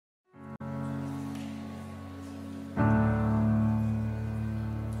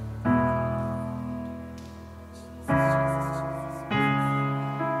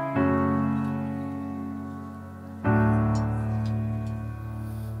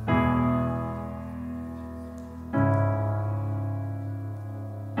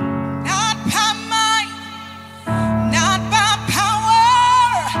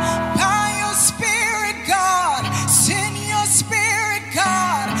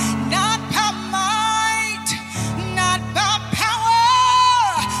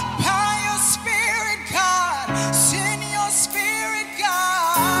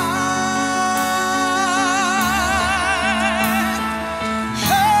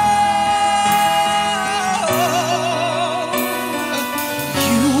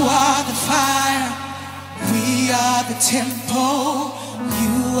temple,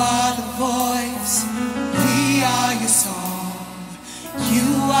 you are the voice, we are your song. You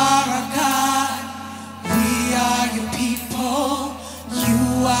are our God, we are your people. You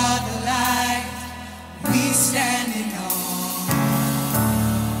are the light, we stand in awe.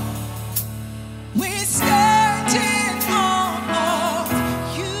 We stand in awe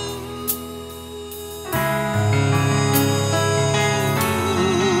of you.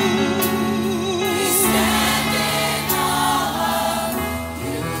 We stand in awe of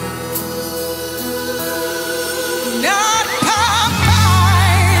you. Not by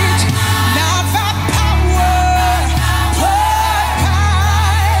might, not by power, but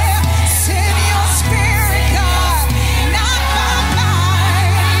by send your spirit, God. Not by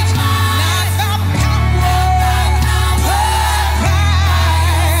might, not by power, but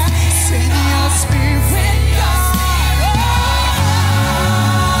by send your spirit, God.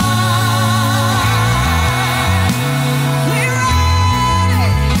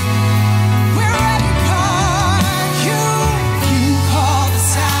 We're ready for you. You called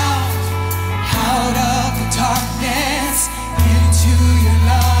us out of the darkness into your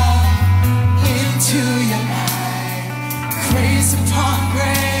love, into your light. Grace upon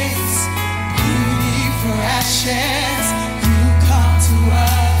grace, beauty for ashes. You come to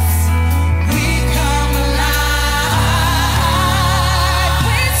us, we come alive.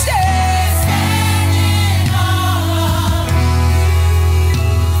 We stand in awe of you.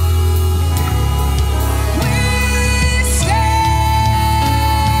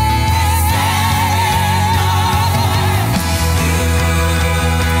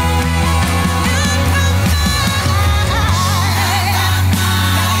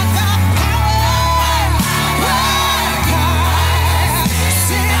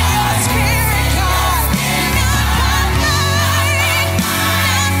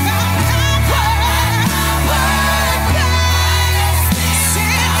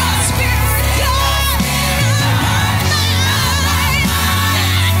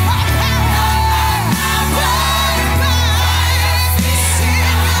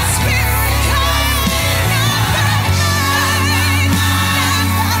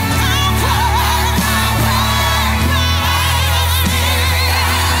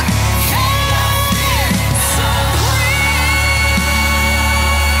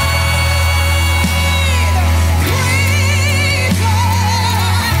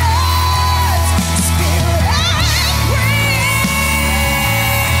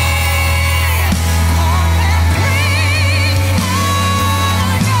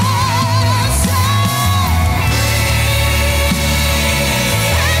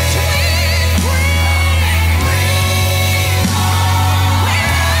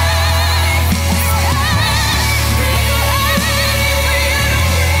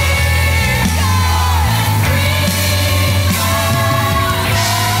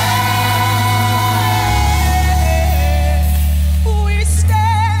 We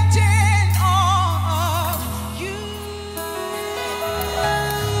stand in awe of you.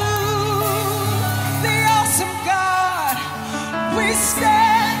 The awesome God, we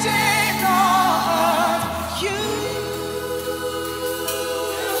stand in awe of you.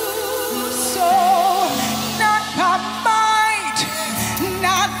 So, not by might,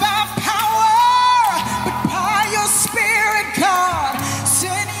 not by power, but by your spirit, God.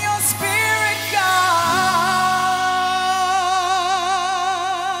 Send your spirit, God.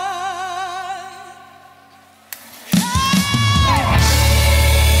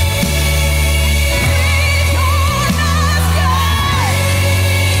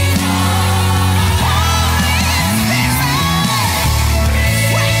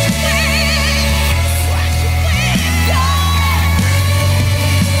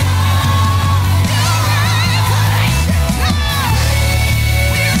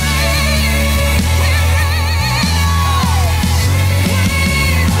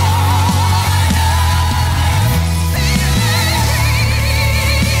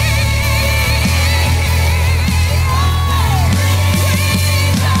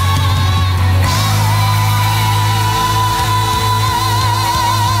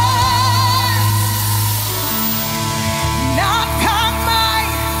 Not by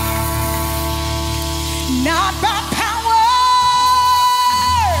might, not by power,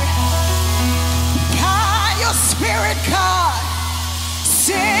 by your spirit, God.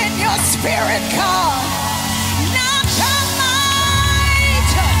 Send your spirit, God. Not by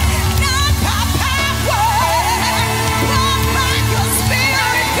might, not by power, but by your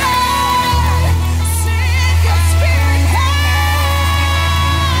spirit, God. Send your spirit, God.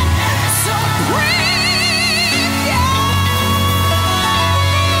 So breathe your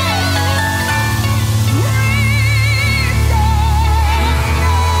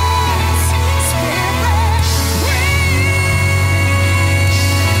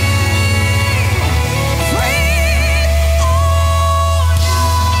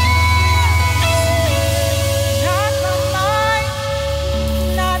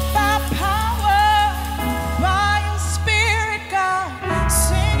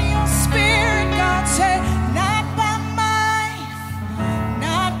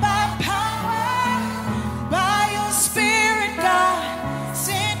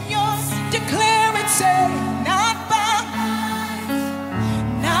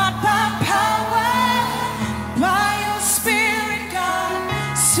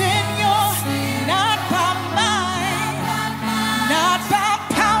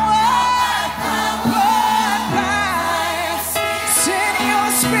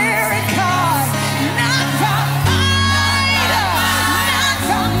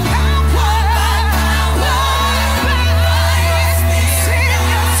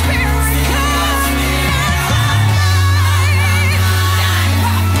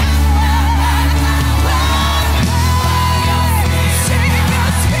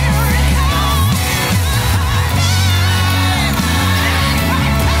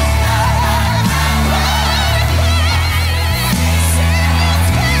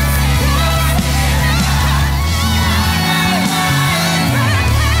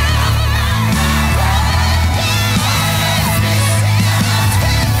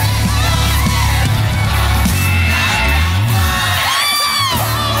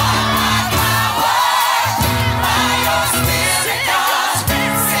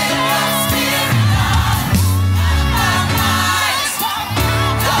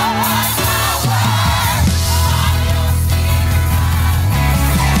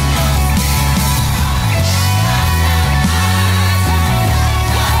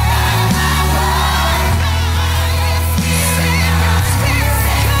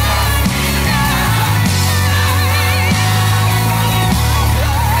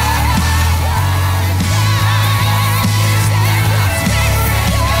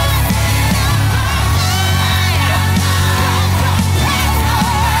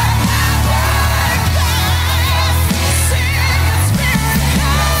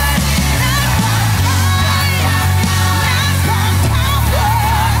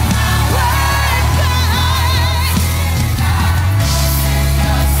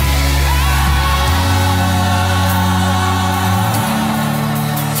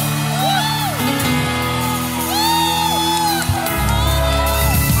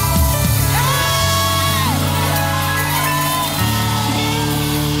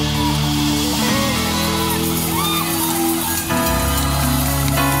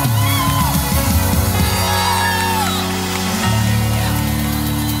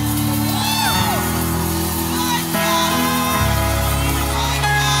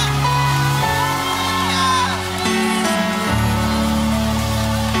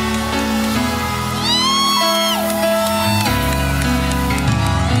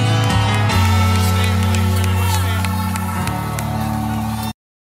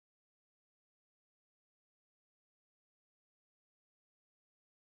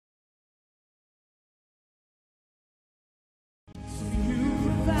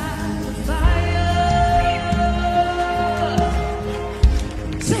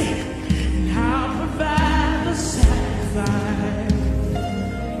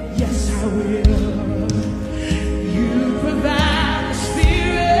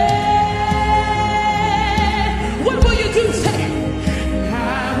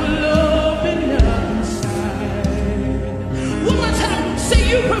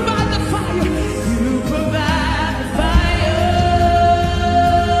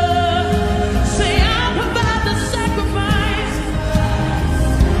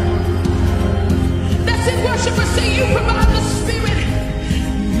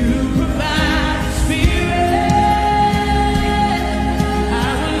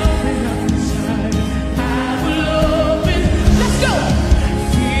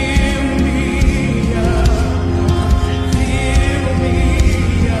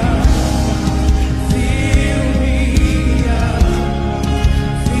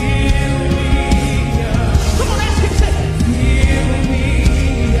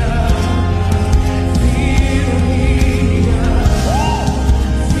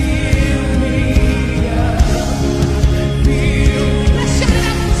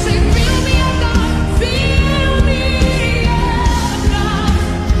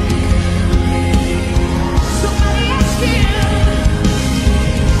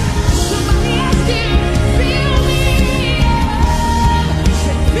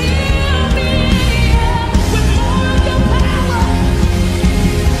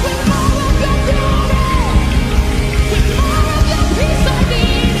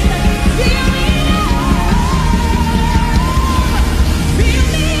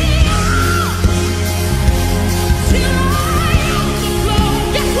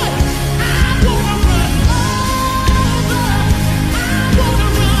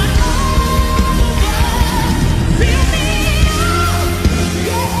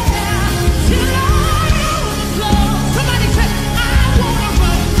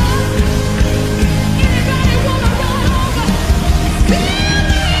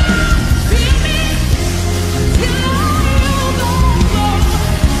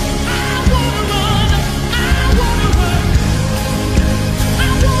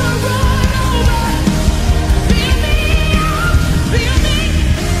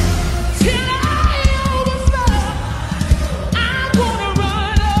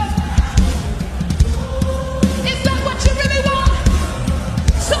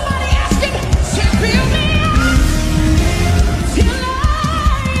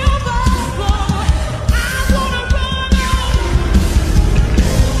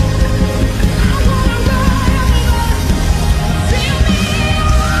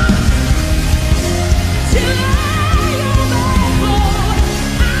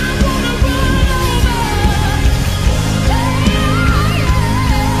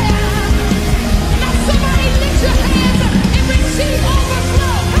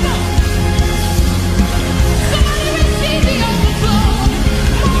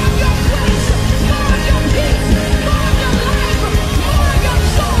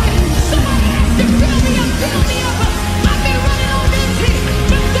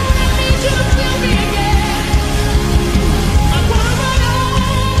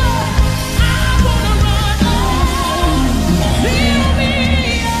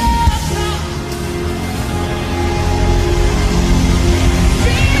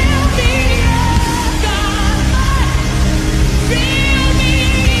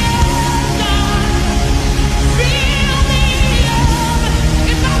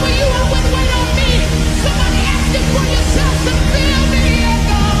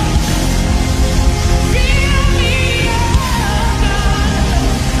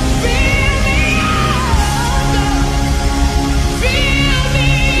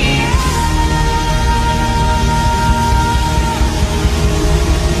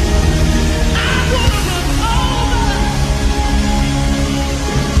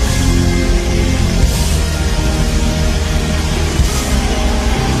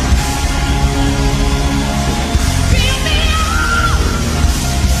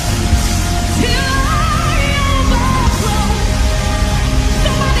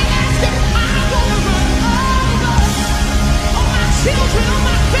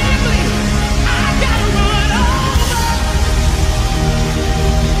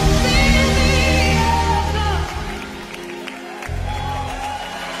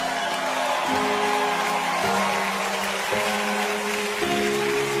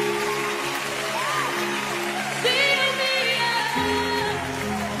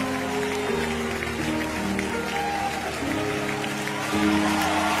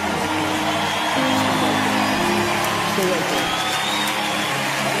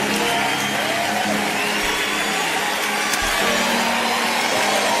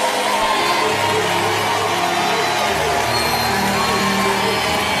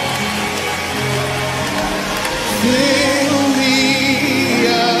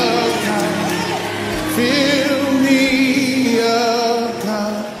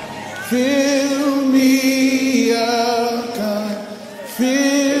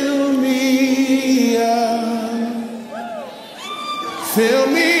Fill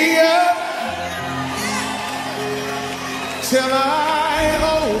me up till I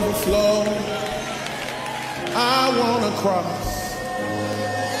overflow. I wanna cross.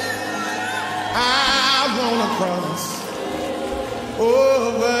 I wanna cross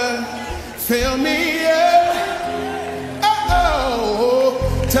over. Fill me up,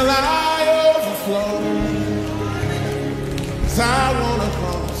 till I overflow. 'Cause I wanna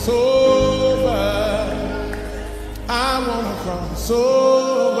cross over. I wanna cross over.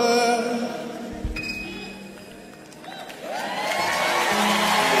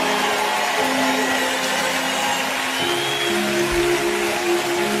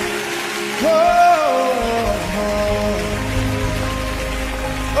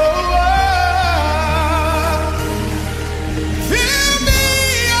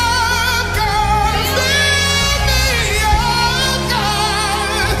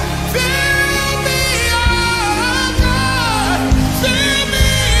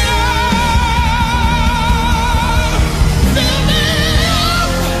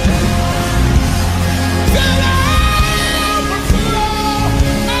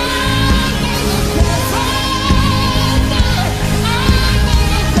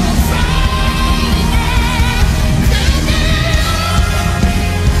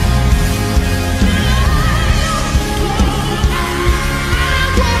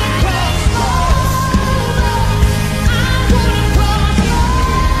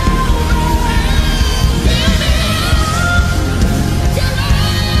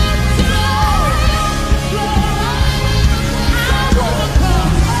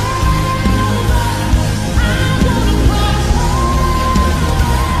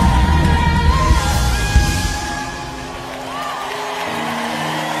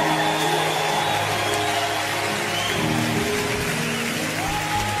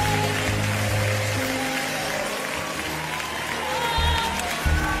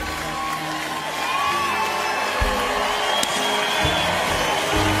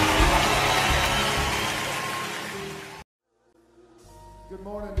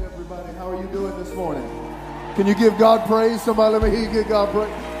 Can you give God praise? Somebody let me hear you give God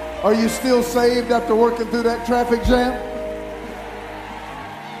praise. Are you still saved after working through that traffic jam?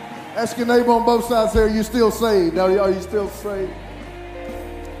 Ask your neighbor on both sides there, are you still saved? Are you still saved?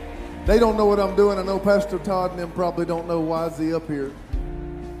 They don't know what I'm doing. I know Pastor Todd and them probably don't know why is he up here.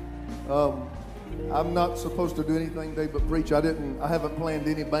 I'm not supposed to do anything today but preach. I haven't planned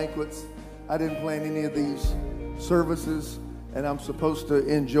any banquets. I didn't plan any of these services, and I'm supposed to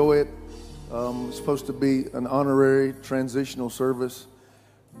enjoy it. It's supposed to be an honorary transitional service,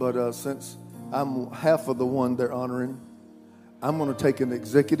 but since I'm half of the one they're honoring, I'm going to take an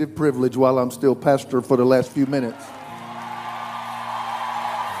executive privilege while I'm still pastor for the last few minutes.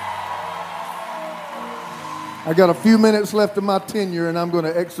 I got a few minutes left of my tenure, and I'm going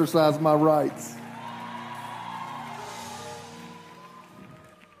to exercise my rights.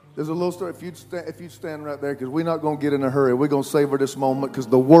 There's a little story. If you stand right there, because we're not going to get in a hurry. We're going to savor this moment because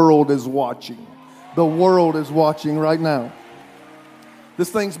the world is watching. The world is watching right now.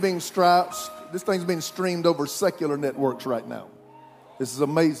 This thing's being streamed over secular networks right now. This is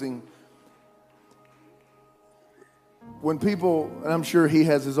amazing. When people, and I'm sure he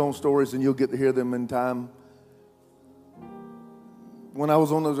has his own stories, and you'll get to hear them in time. When I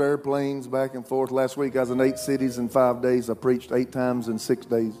was on those airplanes back and forth last week, I was in 8 cities in 5 days. I preached 8 times in 6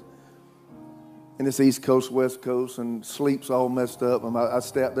 days. And it's East Coast, West Coast, and sleep's all messed up. I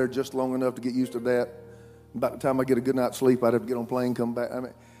stay out there just long enough to get used to that. By the time I get a good night's sleep, I'd have to get on a plane, come back.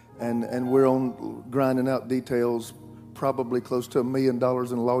 And we're on grinding out details, probably close to $1 million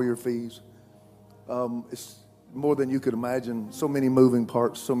in lawyer fees. It's more than you could imagine. So many moving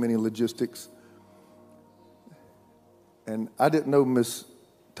parts, so many logistics. And I didn't know Miss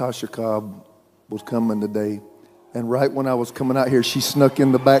Tasha Cobbs was coming today. And right when I was coming out here, she snuck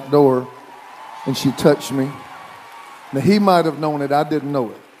in the back door and she touched me. Now, he might have known it. I didn't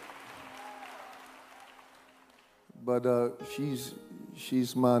know it. But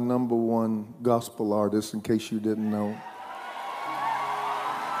she's my #1 gospel artist, in case you didn't know.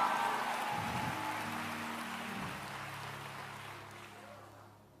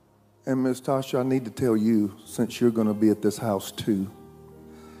 And Miss Tasha, I need to tell you, since you're going to be at this house too,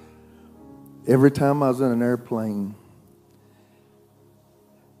 every time I was in an airplane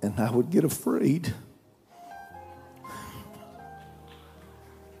and I would get afraid,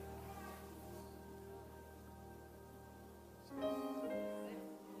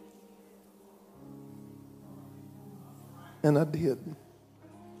 and I did.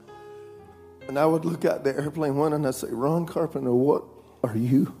 And I would look out the airplane window and I'd say, Ron Carpenter, what are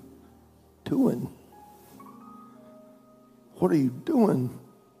you doing? what are you doing?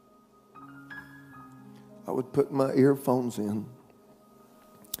 I would put my earphones in.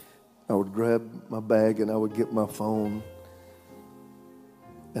 I would grab my bag and I would get my phone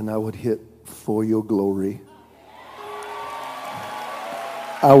and I would hit "For Your Glory."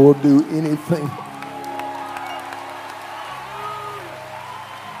 I will do anything.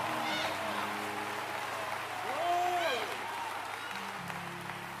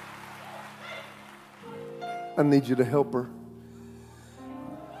 I need you to help her.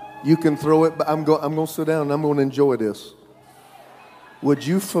 You can throw it, but I'm going to sit down and I'm going to enjoy this. Would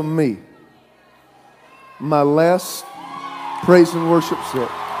you, for me, my last praise and worship set,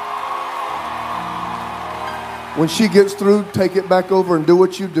 when she gets through, take it back over and do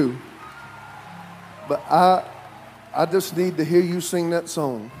what you do. But I just need to hear you sing that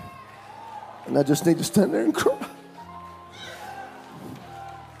song. And I just need to stand there and cry.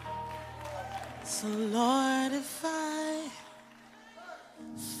 So Lord, if I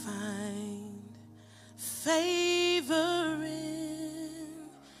find favor in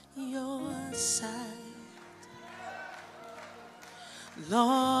your sight,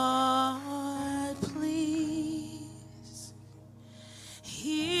 Lord, please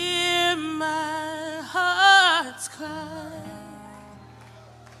hear my heart's cry,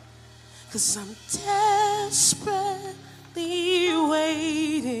 'cause I'm desperately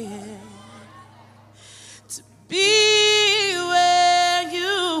waiting to be where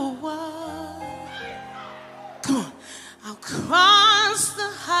you are. Come on. I'll cross the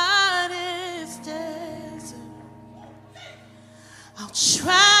hottest desert. I'll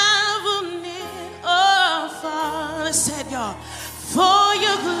travel near or far. Let's say it, y'all. For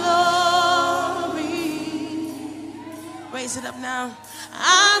your glory. Raise it up now.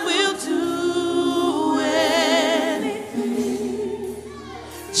 I will do anything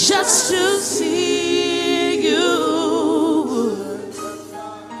just to see you,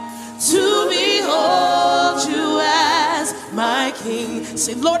 to behold you as my King.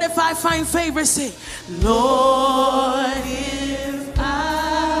 Say, Lord, if I find favor, say, Lord, if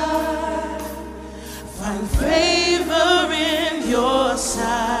I find favor in your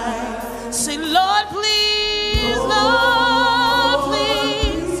sight. Say, Lord, please,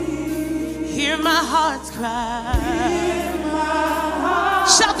 hear my heart's cry.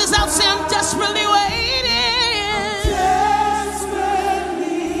 Shout this out, say, I'm desperately waiting,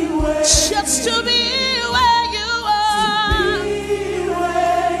 just to be where you are.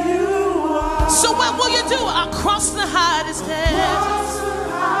 So what will you do? I'll cross the hottest desert.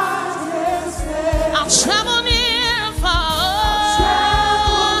 I'll travel near and far.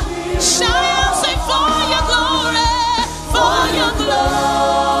 Shout it out, say, for your glory, for your glory.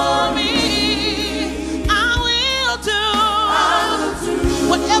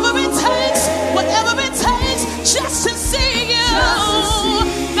 Whatever it takes, just to see you.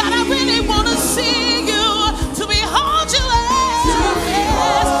 God, I really want to see you, to behold you as,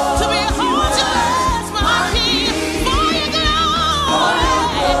 to behold you as my King. For your glory,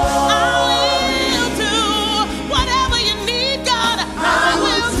 I will do whatever you need, God. I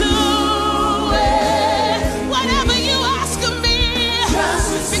will do it, whatever you ask of me,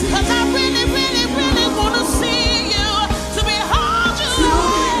 because I really, really, really want to see you, to behold you.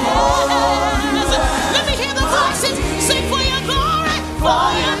 Let me hear the voices sing, for your glory,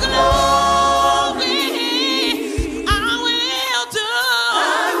 for your glory. I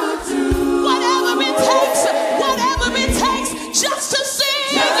will do whatever it takes, just to see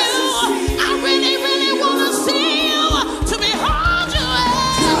you. I really, really want to see you, to behold you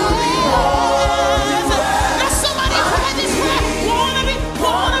as. Let somebody pray this prayer. Wanna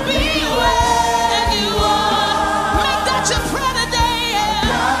be where you are. Make that your prayer today.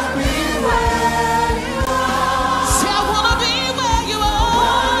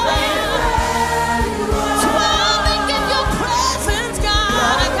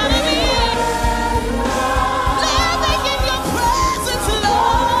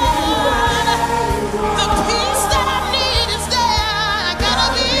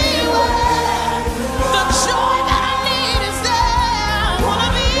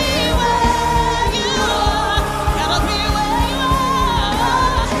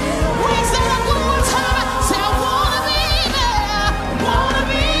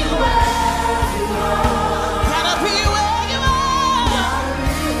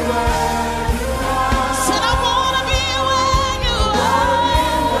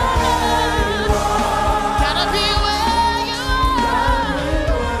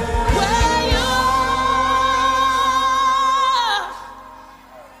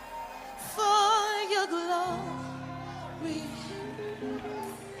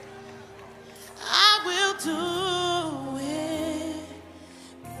 I will do it.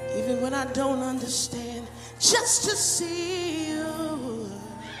 I don't understand, just to see you,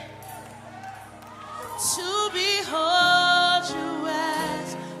 to behold you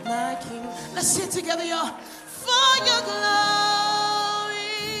as my King. Let's sit together, y'all. For your glory,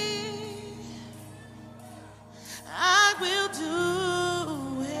 I will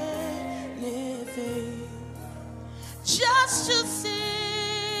do anything just to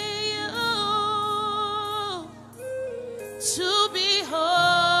see you, to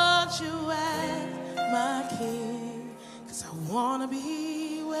behold you as my King. 'Cause I wanna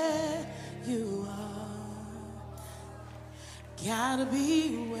be where you are, gotta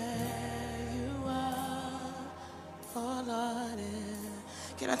be where you are, oh Lord.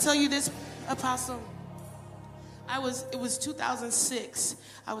 Can I tell you this, Apostle? It was 2006.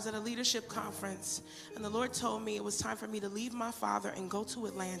 I was at a leadership conference, and the Lord told me it was time for me to leave my father and go to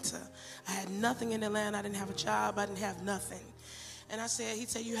Atlanta. I had nothing in Atlanta. I didn't have a job. I didn't have nothing. And he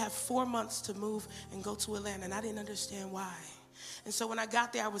said, you have 4 months to move and go to Atlanta. And I didn't understand why. And so when I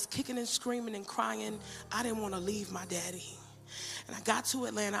got there, I was kicking and screaming and crying. I didn't want to leave my daddy. And I got to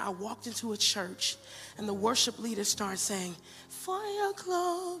Atlanta. I walked into a church, and the worship leader started saying, for your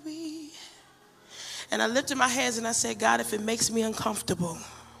glory. And I lifted my hands and I said, God, if it makes me uncomfortable,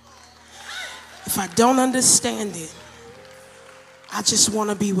 if I don't understand it, I just want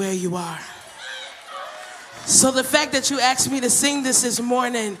to be where you are. So the fact that you asked me to sing this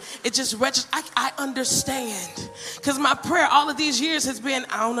morning, it just I understand. Because my prayer all of these years has been,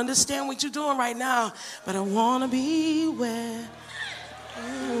 I don't understand what you're doing right now, but I want to be where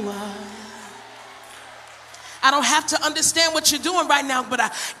you are. I don't have to understand what you're doing right now, but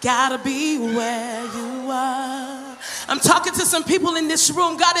I gotta be where you are. I'm talking to some people in this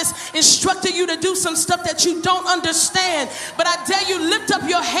room. God is instructing you to do some stuff that you don't understand. But I dare you, lift up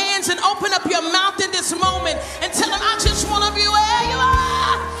your hands and open up your mouth in this moment and tell them, I just want to be where you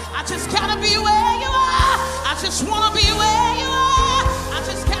are. I just gotta be where you are. I just want to be where you are. I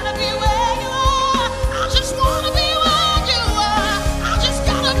just gotta be where you are. I just want to be where you are. I just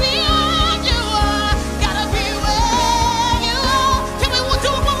gotta be where you are.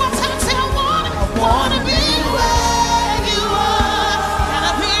 Wanna be where you are,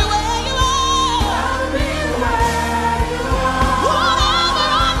 gotta be where you are, gotta be where you are. Whatever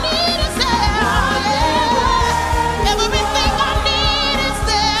I need is there, yeah. Everything I need is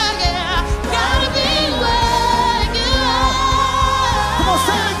there, yeah. Gotta be where you are. Come on,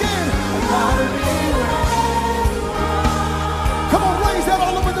 say it again. Gotta be where you are. Come on, raise that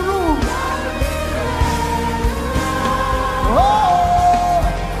all over the room. Oh.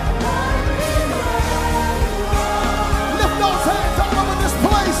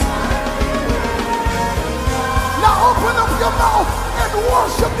 Open up your mouth and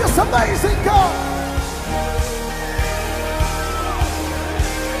worship this amazing God.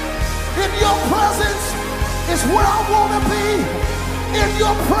 In your presence is where I want to be. In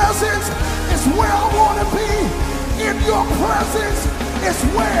your presence is where I want to be. In your presence is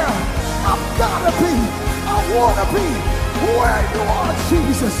where I've got to be. I want to be where you are,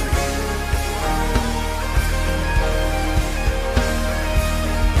 Jesus.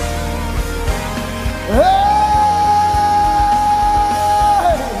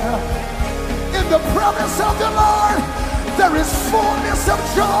 The presence of the Lord, there is fullness of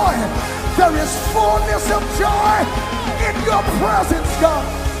joy. There is fullness of joy in your presence, God.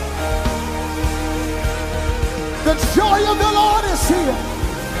 The joy of the Lord is here.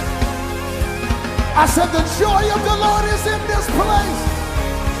 I said the joy of the Lord is in this place.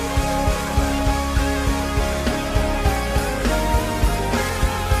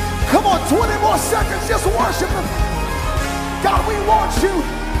 Come on, 20 more seconds, just worship Him. God, we want you.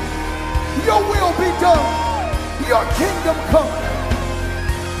 Your will be done. Your kingdom come.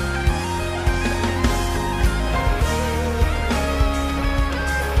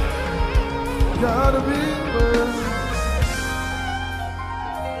 Gotta be where.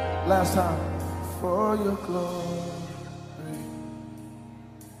 Last time. For your glory,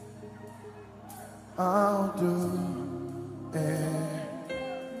 I'll do it.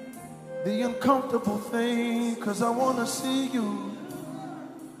 The uncomfortable thing, 'cause I wanna see you.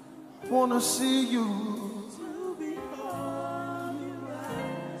 Wanna see you.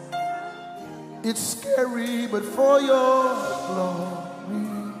 It's scary, but for your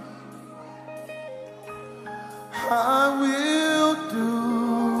glory, I will do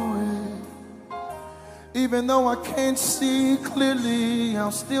it. Even though I can't see clearly,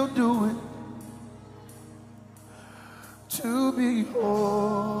 I'll still do it. To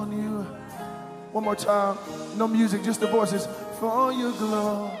behold you. One more time. No music, just the voices. For your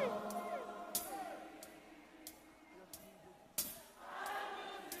glory.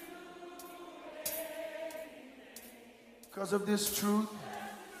 Because of this truth,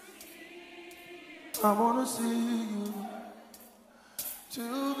 I want to see you,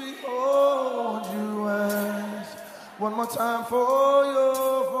 to behold you as one more time for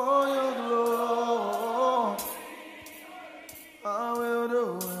your glory. I will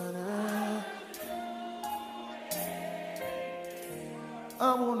do it.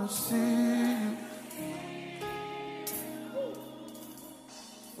 I want to see you.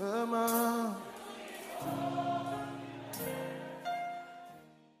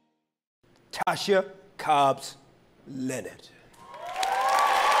 Tasha Cobbs Leonard.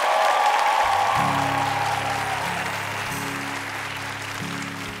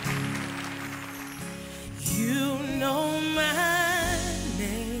 You know my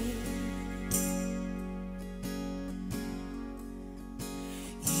name.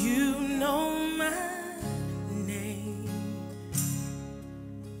 You know my name.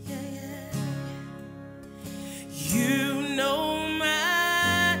 Yeah, yeah. You know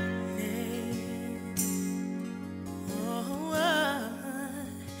my name. Oh,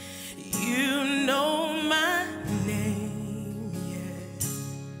 you know my name, yeah.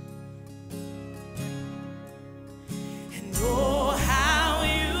 And oh, how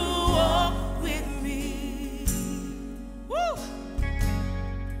you walk with me. Woo!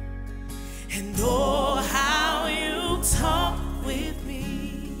 And oh, how you talk with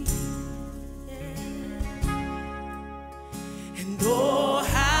me. Yeah. And oh,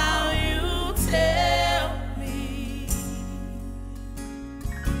 how you tell me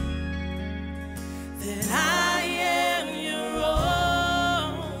that I am your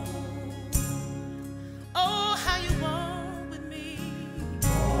own. Oh, how you walk with me.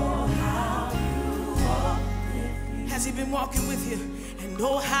 Oh, how you walk with me. Has he been walking with you? And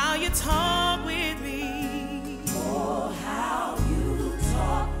oh, how you talk with me. Oh, how you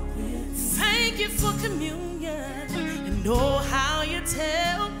talk with me. Thank you for communion. And oh, how you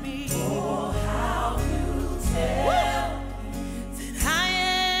tell me. Oh, how you tell me that I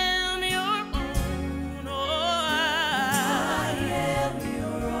am your own. Oh, I am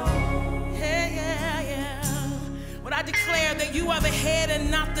your own. Yeah, yeah, yeah. When I declare that you are the head and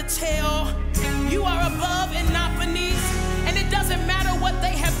not the tail, you are above and not beneath, and it doesn't matter what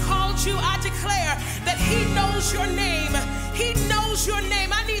they have called you. I declare that he knows your name. He knows your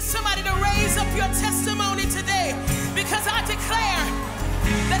name. I need somebody to raise up your testimony today, because I declare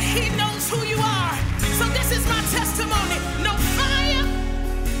that he knows who you are. So this is my testimony. No fire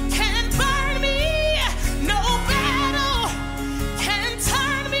can burn me. No battle can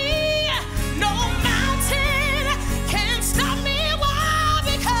turn me. No mountain can stop me. Why?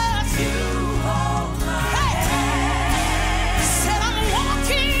 Because you hold my hand. Said I'm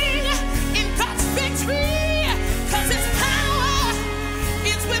walking in God's victory, 'cause his power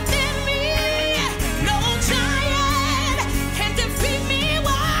is within me. No giant can defeat me.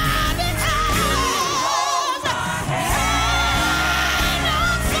 Why? Because no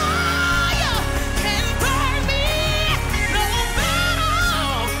fire can burn me. No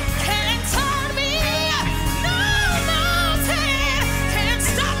battle can turn me. No mountain can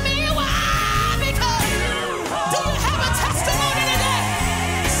stop me. Why? Because do you have a testimony today?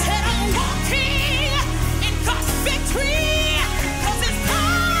 Said I'm walking in God's victory, 'cause his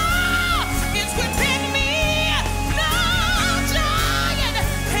power is within me. No giant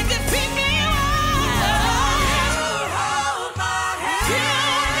can defeat me. Hold my hand. You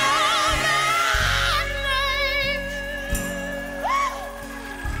know my name.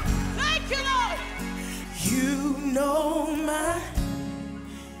 Thank you, Lord. You know my,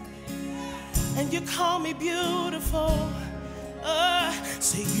 and you call me beautiful.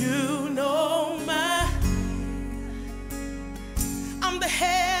 Say you know my, I'm the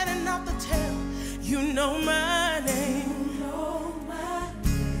head and not the tail. You know my name.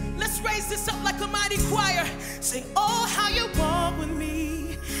 Let's raise this up like a mighty choir. Sing, oh, how you walk with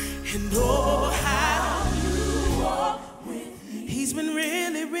me. And oh, how you walk with me. He's been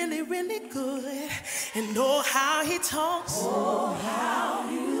really, really, really good. And oh, how he talks. Oh, how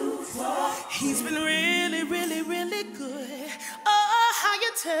you talk. He's been really, really, really good. Oh, how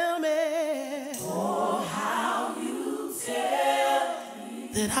you tell me. Oh, how you tell me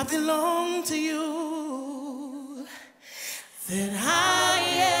that I belong to you. That I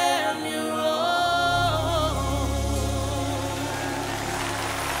am your own.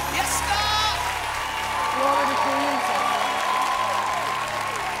 Yes, God. Glory to Jesus.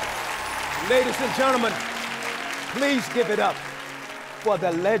 Ladies and gentlemen, please give it up for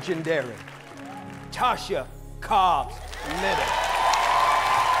the legendary Tasha Cobbs Leonard.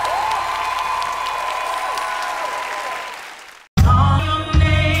 Call your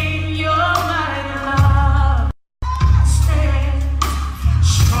name, you're my love. Stay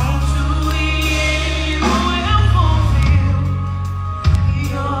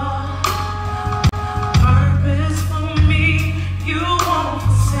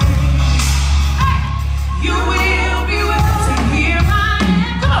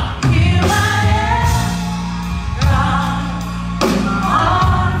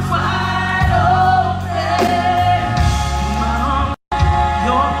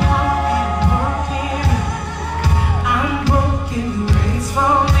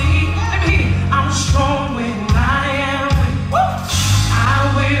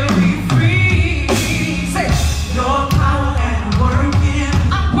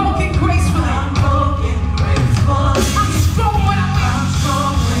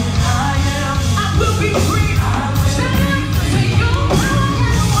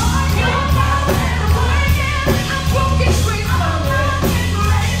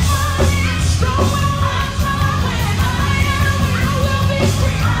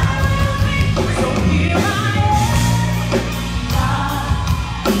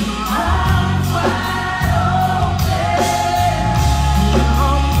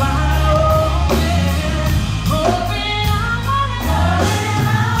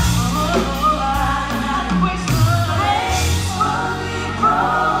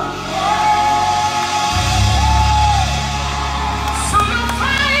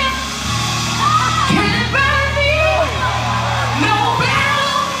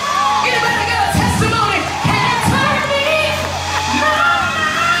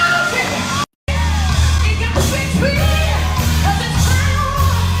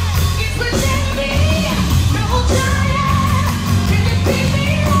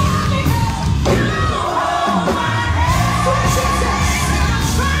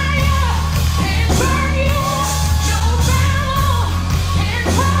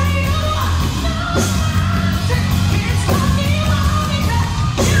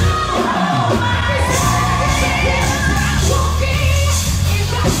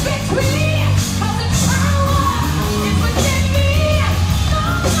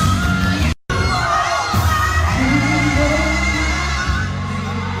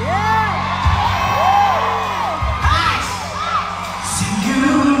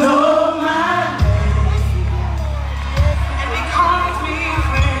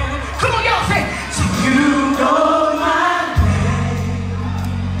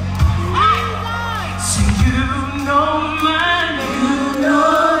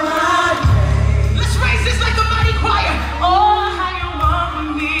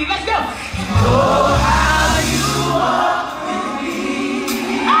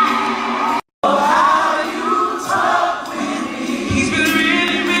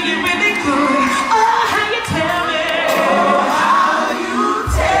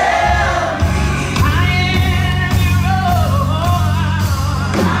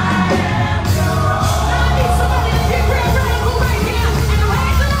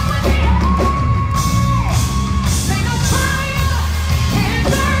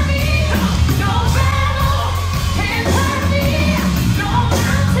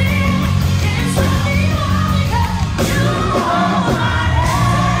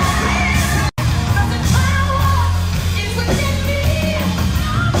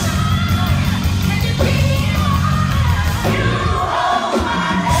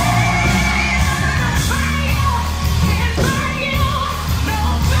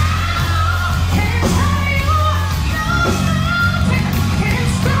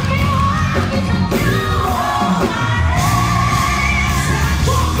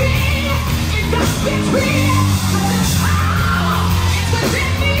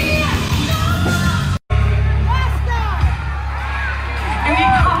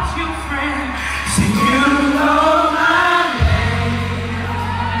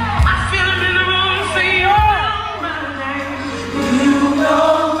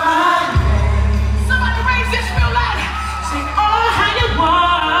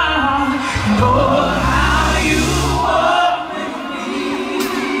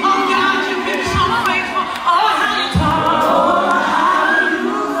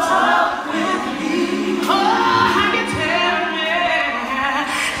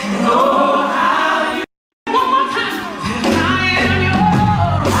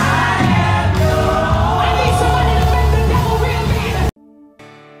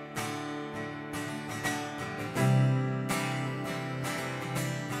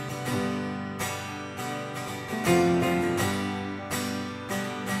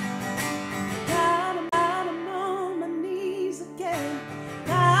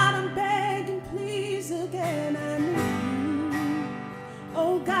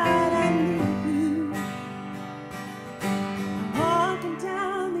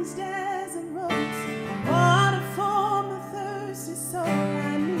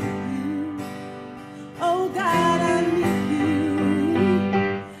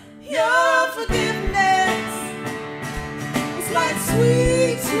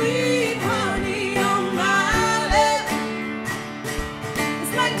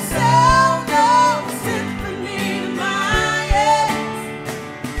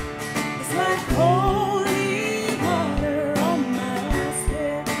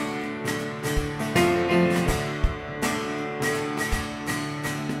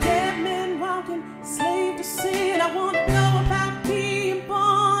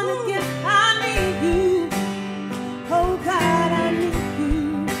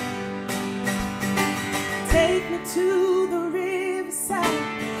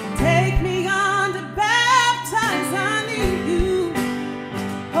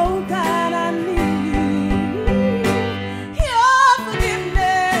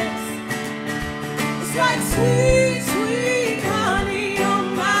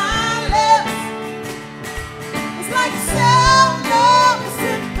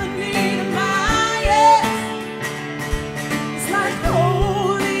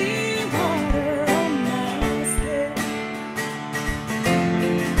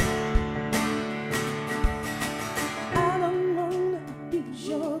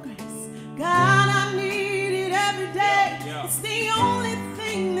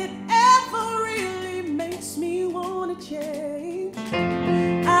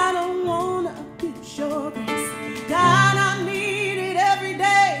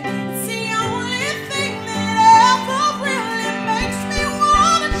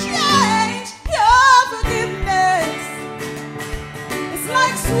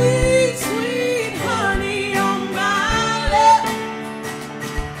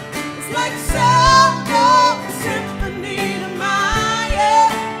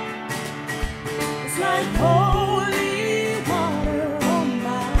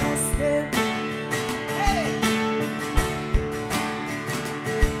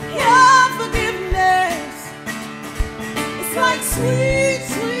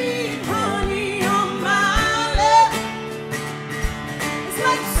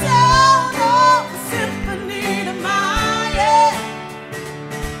like sound of a symphony to my ear.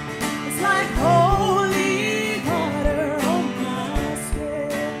 It's like holy water on my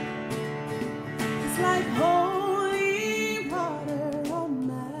skin. It's like holy water on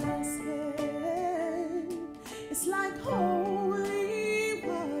my skin. It's like holy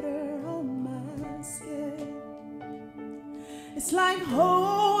water on my skin. It's like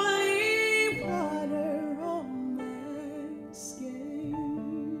holy water on my skin.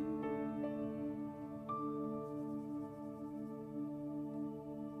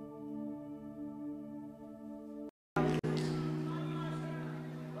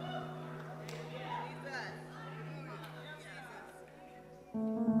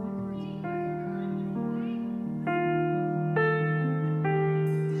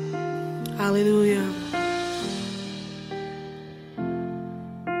 Hallelujah.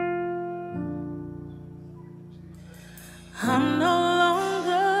 I'm no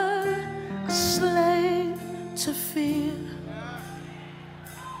longer a slave to fear,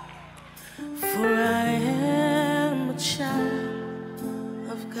 for I am a child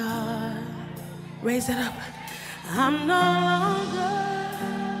of God. Raise it up. I'm no longer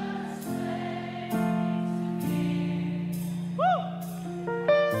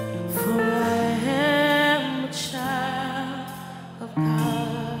for I am a child of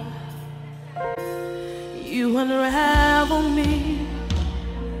God. You unravel me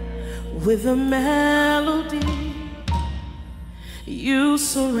with a melody. You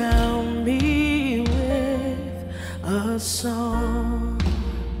surround me with a song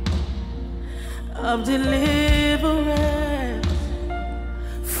of deliverance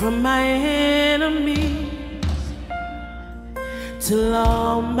from my enemies, till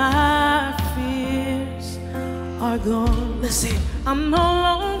all my fears are gone. Listen, I'm no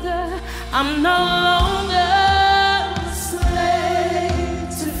longer a slave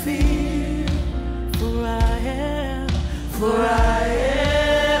to fear, for I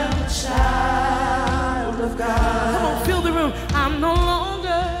am a child of God. Come on, fill the room. I'm no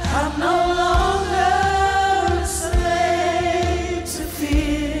longer a slave to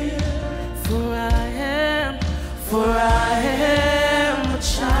fear, for I am a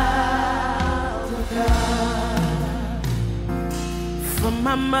child of God. From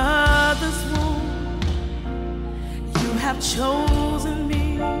my mother's womb, you have chosen me.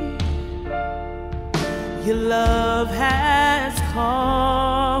 Your love has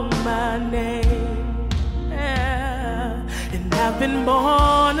called my name, yeah. And I've been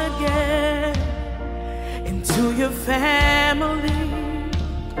born again into your family.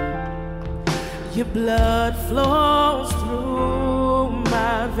 Your blood flows through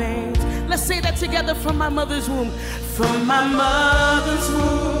my veins. Let's say that together. From my mother's womb. From my mother's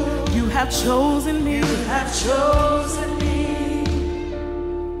womb, you have chosen me. You have chosen me.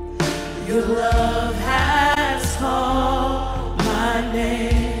 Your love has called my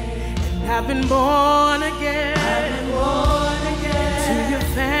name, and I've been born again. I've been born again to your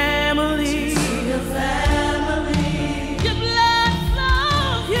family. To your family. Your blood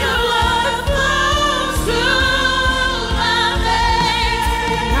flows. Your blood flows through my veins.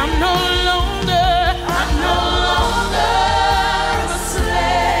 And I'm no longer a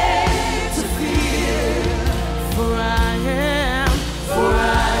slave to fear, for I am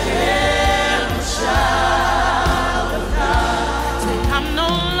a child of God. Say, I'm no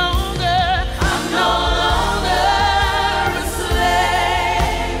longer a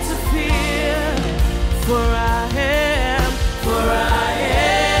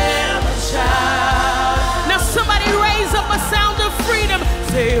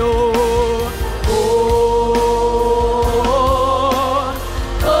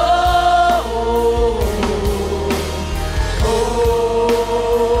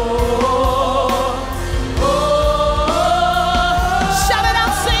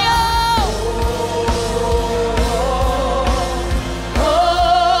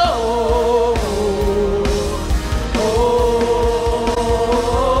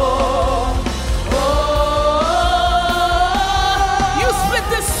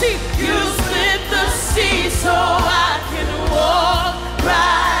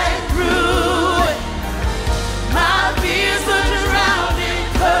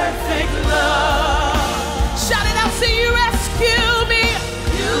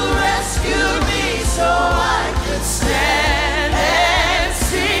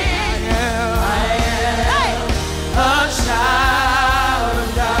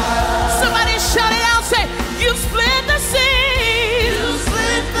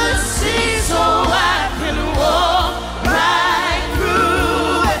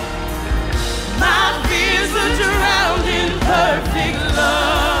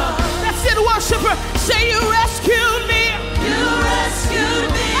love. That's it, worshiper. Say you rescued me. You rescued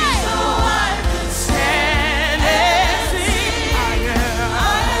me, so I can stand and sing. I am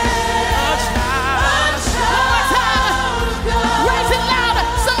a child of God. Raise it louder.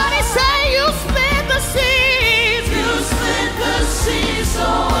 Somebody say you split the seas. You split the sea so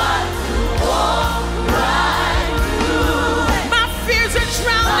I could walk right through it. My fears are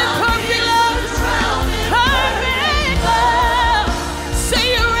drowned in perfect love. Drowned in Perfect love. Say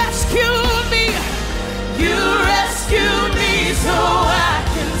you rescued me. You rescued me so I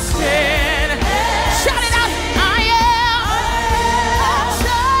can stand. Shout it out. I am a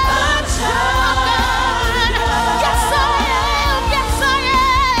child of God. Yes, I am. Yes, I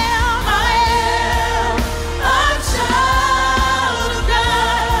am. I am a child of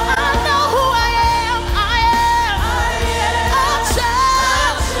God. I know who I am. I am a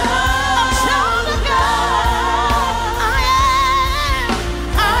child of God.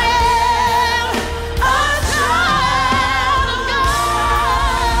 I am a child of God.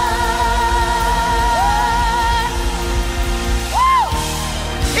 Woo!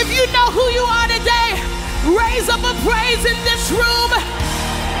 If you know who you are today, raise up a praise in this room.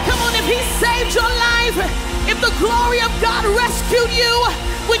 Come on, if he saved your life, if the glory of God rescued you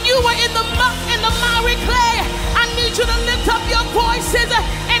when you were in the muck and the miry clay, I need you to lift up your voices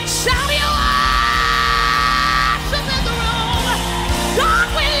and shout your worship in the room. God,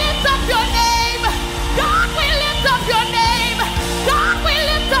 we lift up your name. God, we lift up your name. God, we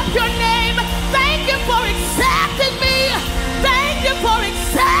lift up your name. Thank you for accepting me. Thank you for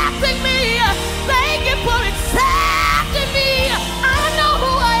accepting me. Thank you for accepting me. I know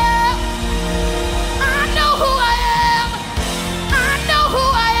who I am. I know who I am. I know who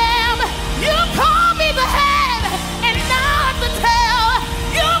I am. You call me the head and not the tail.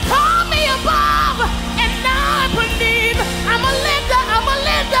 You call me above and not beneath. I'm a lender, I'm a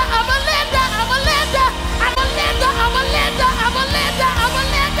lender, I'm a lender, I'm a lender, I'm a lender, I'm a lender, I'm a lender, I'm a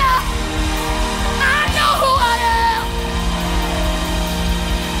lender. I know who I am.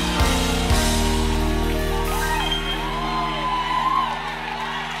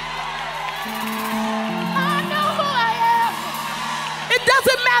 I know who I am. It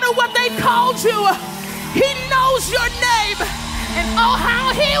doesn't matter what they called you. He knows your name. And oh,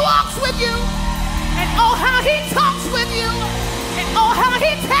 how he walks with you. And oh, how he talks with you. And oh, how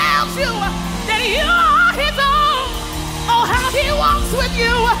he tells you that you are his own. Oh, how he walks with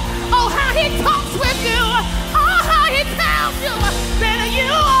you. Oh, how he talks with you. Oh, how he tells you that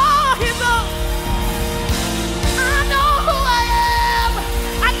you are his own. I know who I am.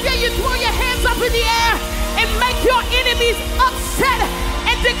 I dare you throw your hands up in the air and make your enemies upset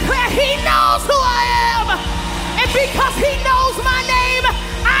and declare he knows who I am. And because he knows my name,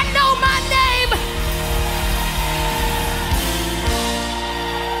 I know my name.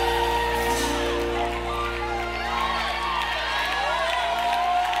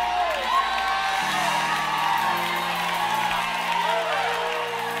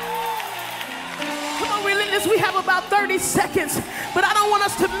 Come on, relentless. We have about 30 seconds, but I don't want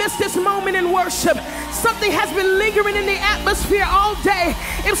us to miss this moment in worship. Something has been lingering in the atmosphere all day.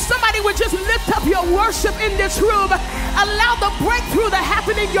 If somebody would just lift up your worship in this room, allow the breakthrough to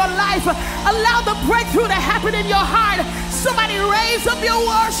happen in your life. Allow the breakthrough to happen in your heart. Somebody raise up your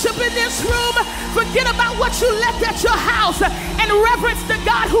worship in this room. Forget about what you left at your house and reverence the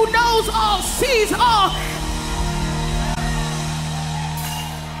God who knows all, sees all.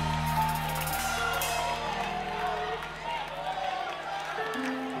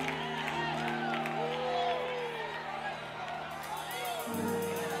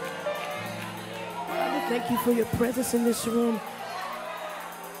 Thank you for your presence in this room.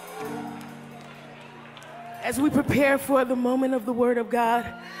 As we prepare for the moment of the Word of God,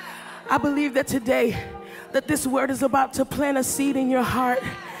 I believe that today, that this word is about to plant a seed in your heart.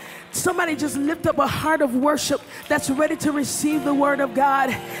 Somebody just lift up a heart of worship that's ready to receive the Word of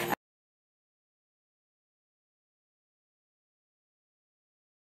God.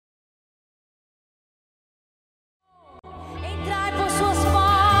 Entrai por suas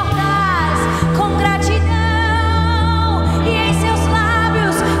portas com gratidão e em seus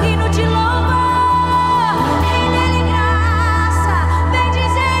lábios hino de louvor. Vem dele graça, vem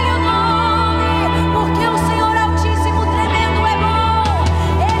dizer-lhe o nome, porque o Senhor Altíssimo, tremendo é bom.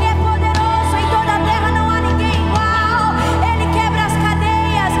 Ele é poderoso, em toda a terra não há ninguém igual. Ele quebra as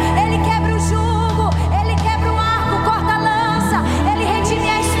cadeias,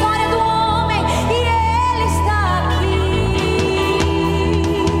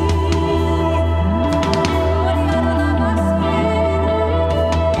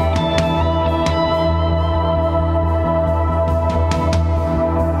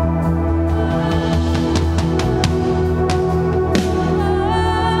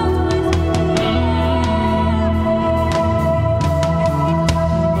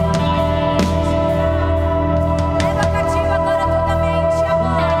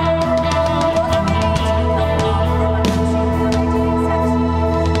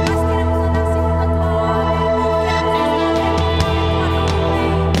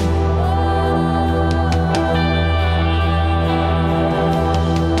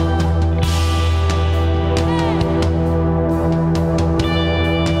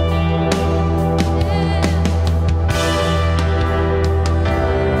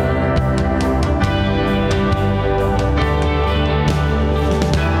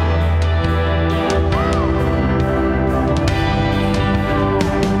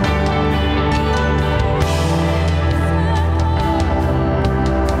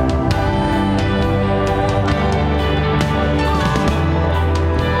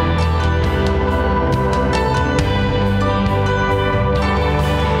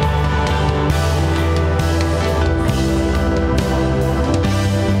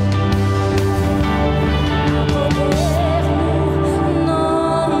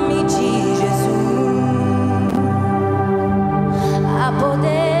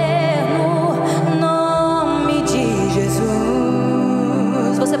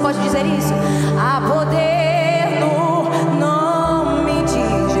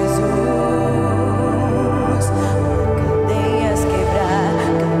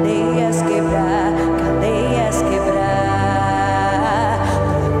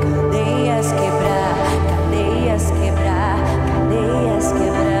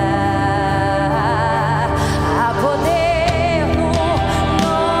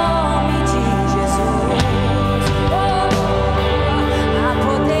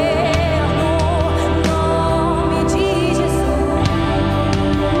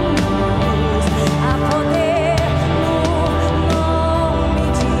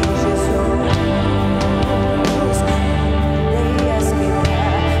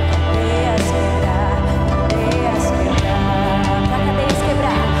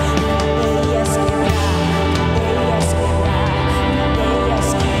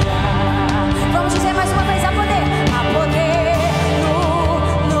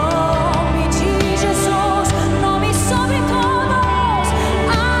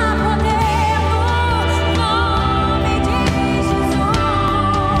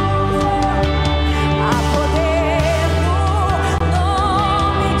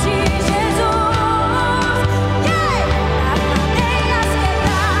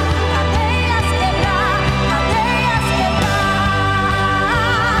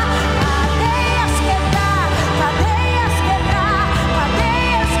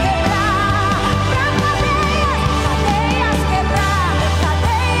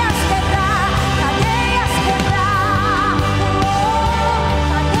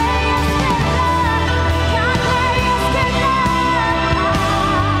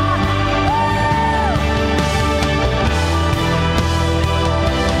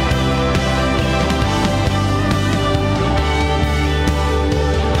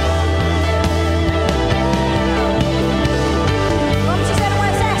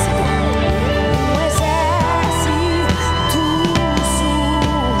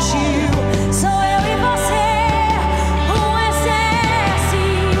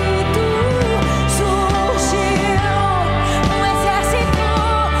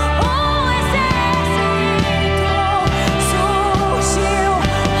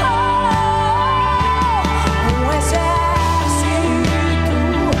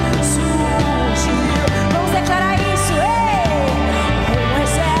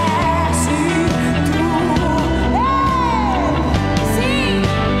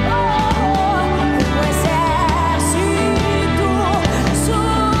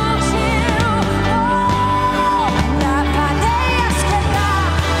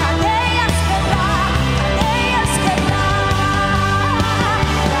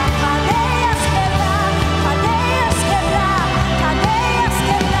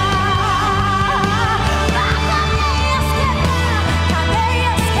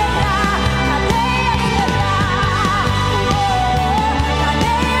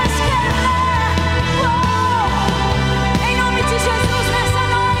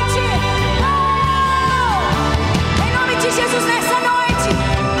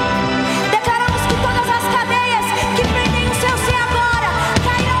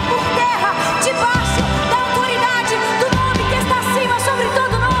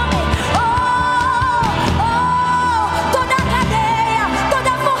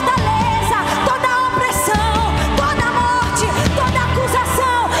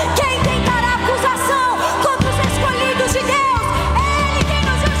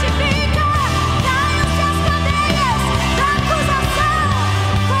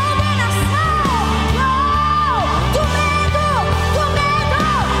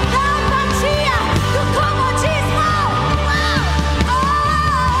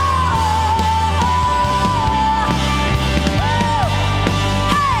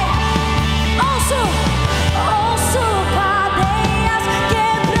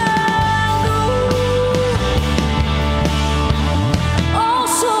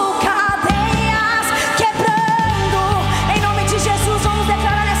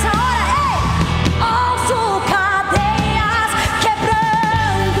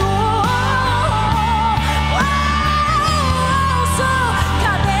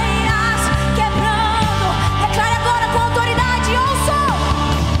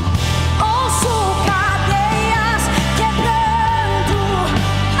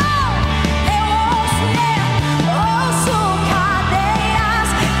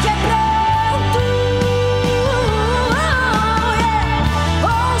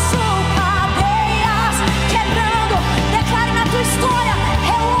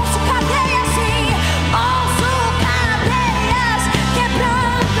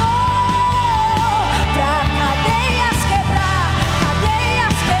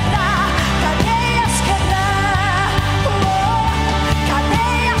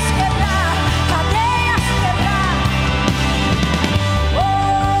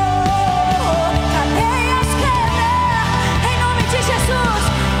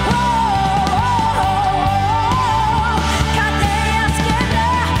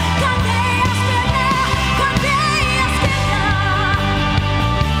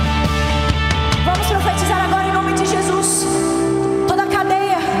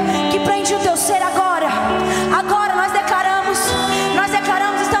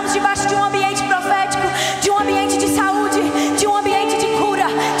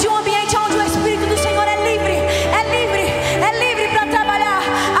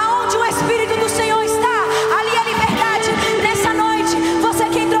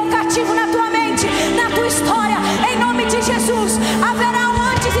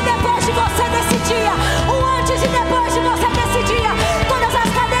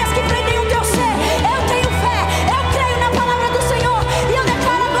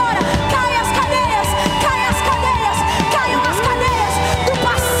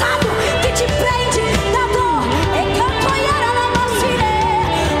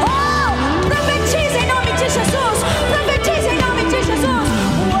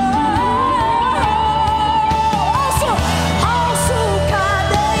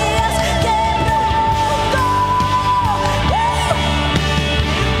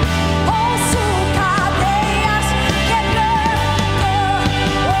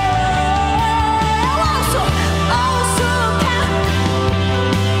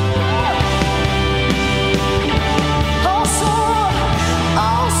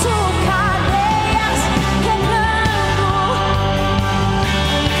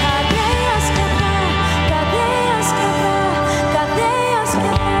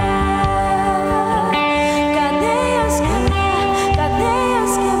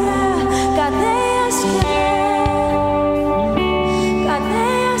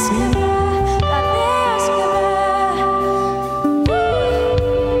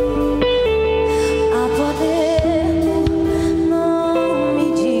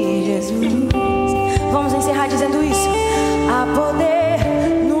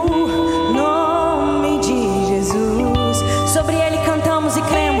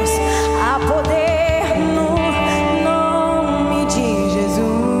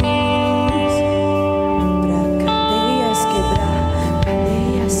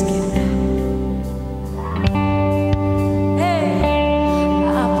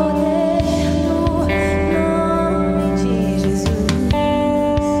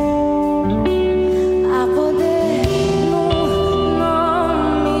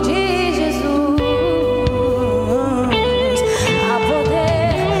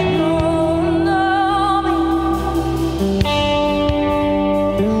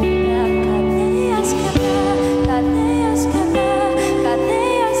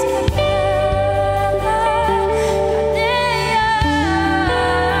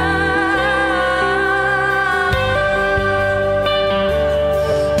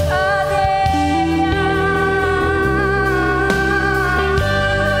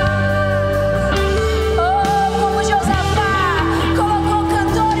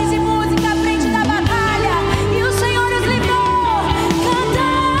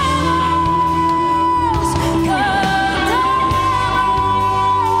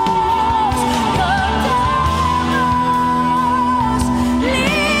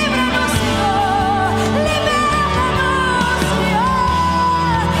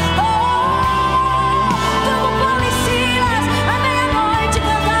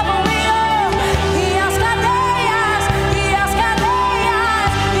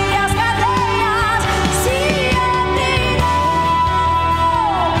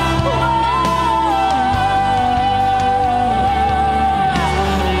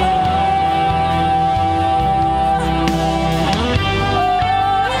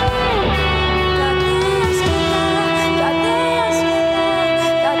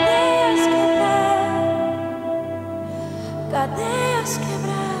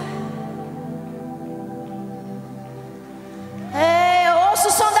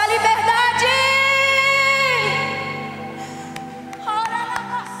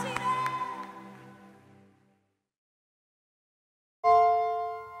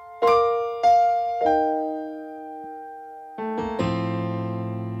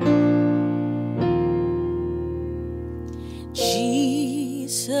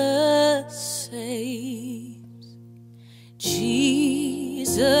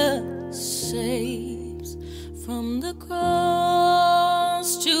 saves from the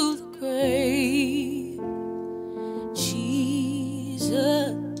cross to the grave.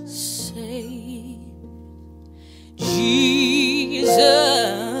 Jesus saves.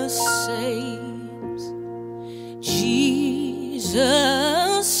 Jesus saves.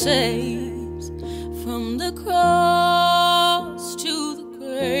 Jesus saves from the cross to the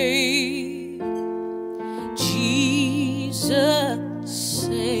grave. Jesus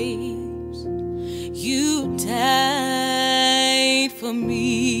saves. You died for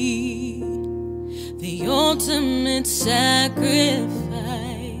me, the ultimate sacrifice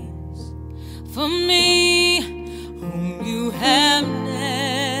for me, whom you have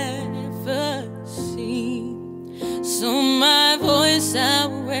never seen. So my voice I'll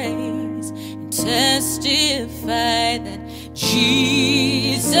raise and testify that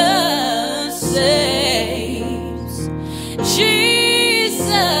Jesus saves. Jesus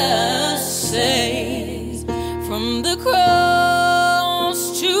saves from the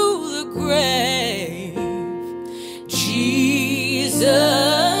cross to the grave.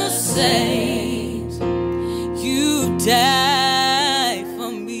 Jesus saves. You died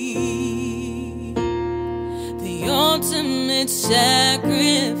for me, the ultimate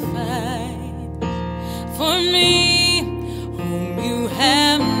sacrifice for me, whom you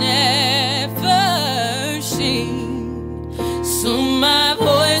have never seen. So my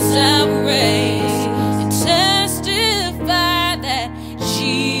voice I'll raise and testify that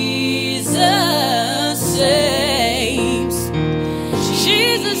Jesus saves.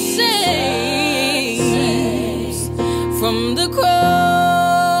 Jesus saves from the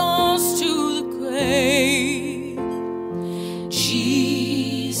cross to the grave.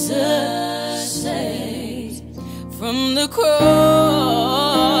 Jesus saves from the cross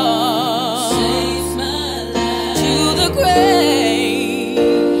saves my life to the grave.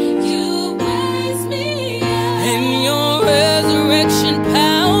 You raise me up in your resurrection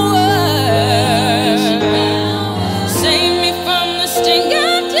power. Save me from the sting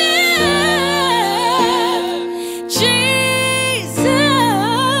of death. Jesus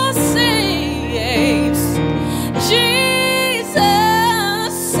saves.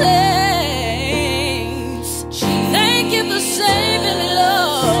 Jesus saves. Thank you for saving me,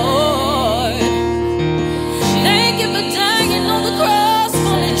 Lord. Thank you for dying on the cross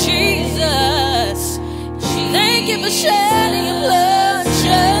for me, Jesus. Thank you for shedding your blood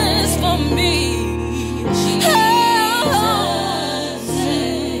just for me. Oh,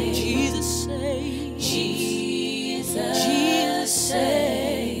 Jesus saves. Jesus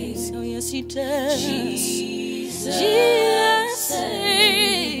saves. Oh, yes, He does. Jesus saves.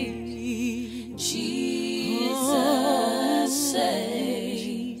 Jesus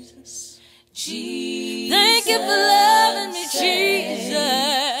saves. Thank you for loving me,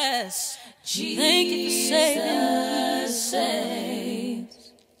 Jesus. Thank you for saving me.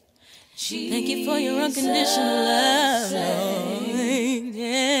 Thank you for your unconditional love, Lord.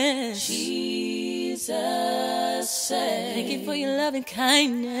 Yes. Thank you for your loving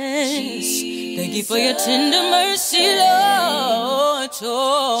kindness. Thank you for your tender mercy, Lord,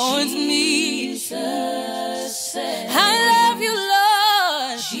 towards me. I love you,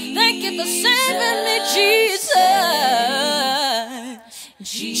 Lord. Thank you for saving me, Jesus.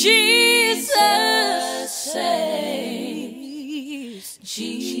 Jesus saves.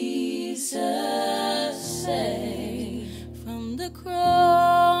 Jesus saves from the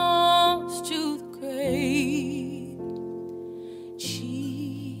cross to the grave.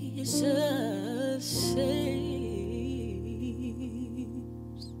 Jesus saves.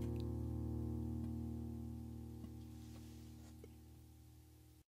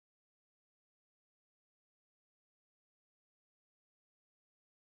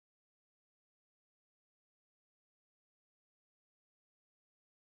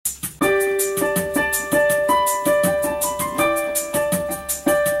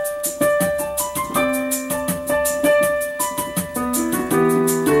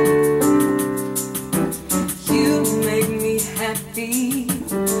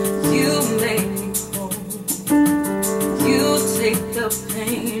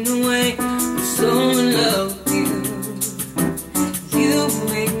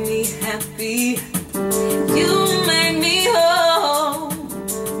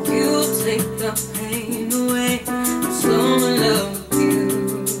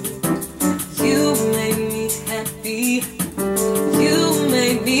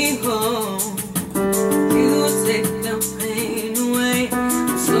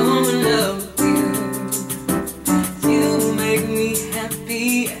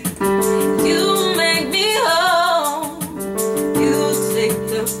 You make me whole. You take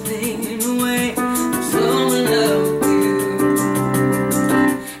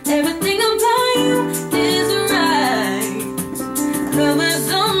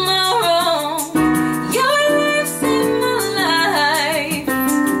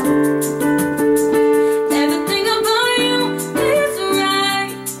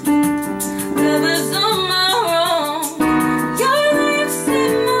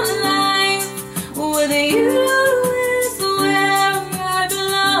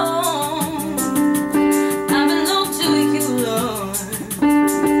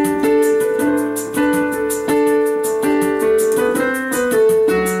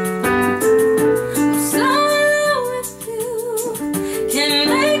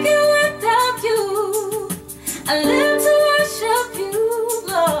I live to worship you,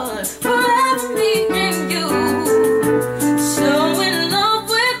 Lord, forever me and you. So in love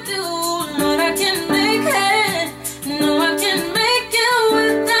with you, Lord, I can't make it. No, I can't make it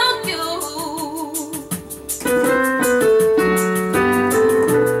without you.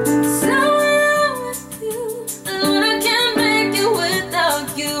 So in love with you, Lord, I can't make it without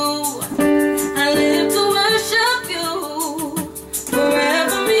you. I live to worship you,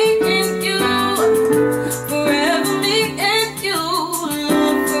 forever me and you. Forever me and you,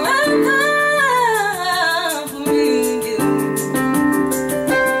 Lord, forever for me and you.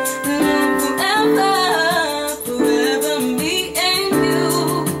 Lord, forever, forever me and you.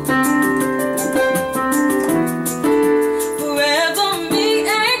 Forever me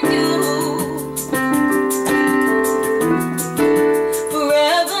and you.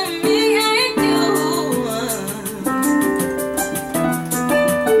 Forever me and you.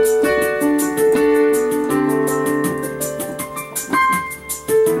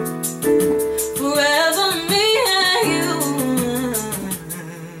 Forever me and you.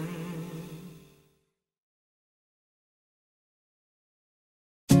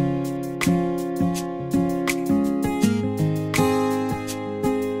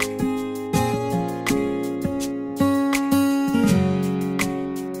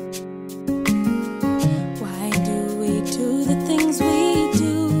 Why do we do the things we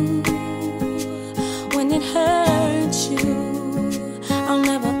do when it hurts you? I'll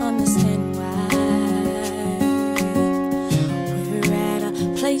never understand why. We're at a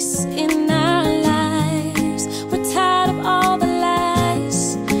place in our lives, we're tired of all the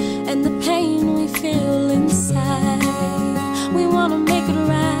lies and the pain we feel inside. We wanna make it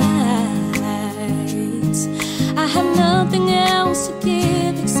right. I have nothing else to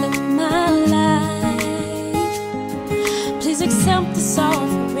give except my life. Please accept this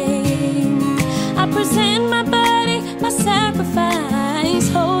offering. I present my body, my sacrifice,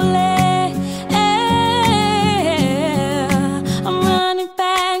 holy. I'm running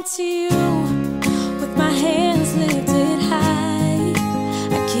back to you with my hands lifted high.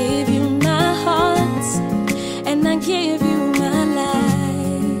 I give you my heart and I give you my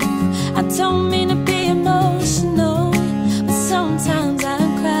life. I don't mean to be emotional, but sometimes I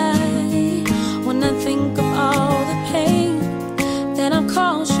cry when I think of all the pain that I've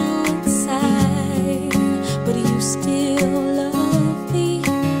caused you inside. But you still love me.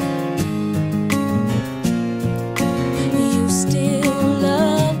 You still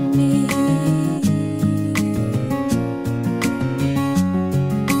love me.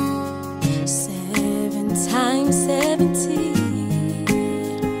 7 times 70,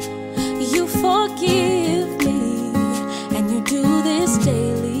 you forgive me, and you do this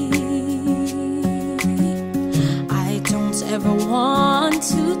daily. I don't ever want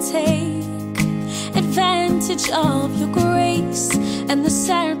to take advantage of your grace and the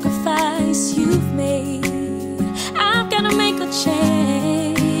sacrifice you've made. I've gotta make a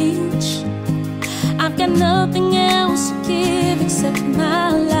change. I've got nothing else to give except my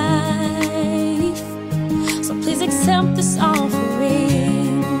life. So please accept this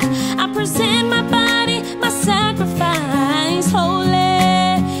offering. I present my body, my sacrifice, holy.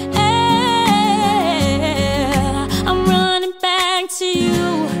 I'm running back to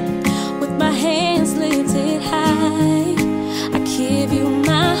you with my hands lifted high. I give you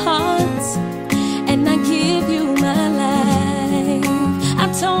my heart and I give you my life. I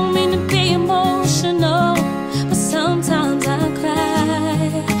don't mean to be emotional, but sometimes I cry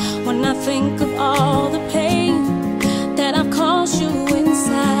when I think of all the pain that I've caused you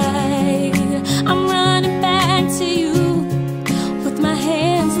inside. I'm running back to you with my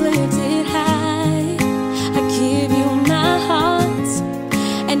hands lifted high. I give you my heart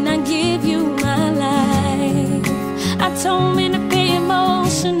and I give you my life. I don't mean to be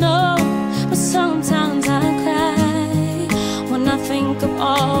emotional, but sometimes I cry when I think of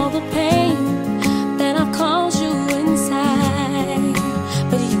all the pain that I've caused you inside.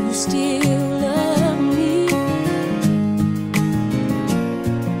 But you still love me,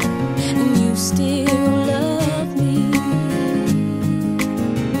 and you still love me.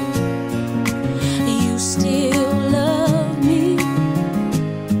 You still love me.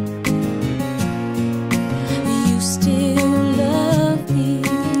 You still love me.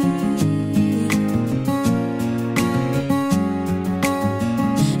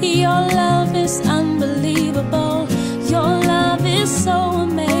 Your love is unbelievable. Your love is so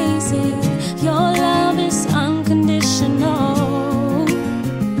amazing.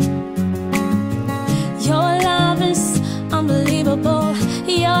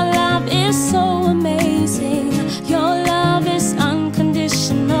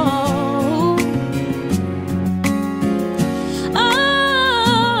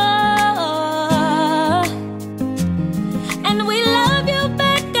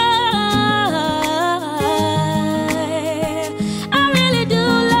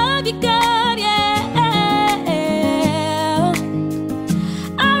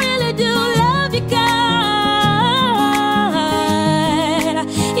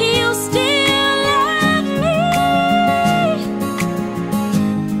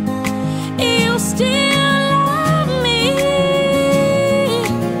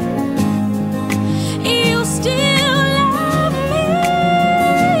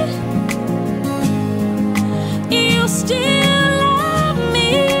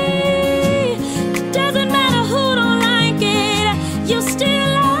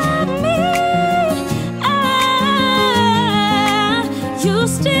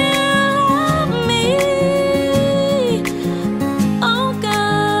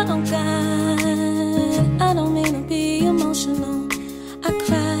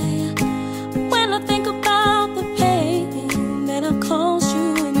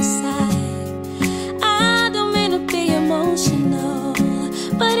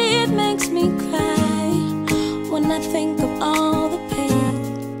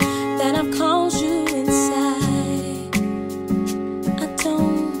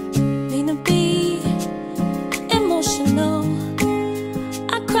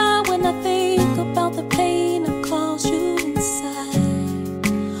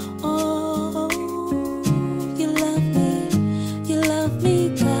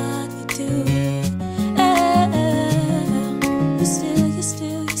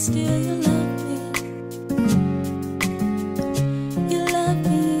 still you love me. You love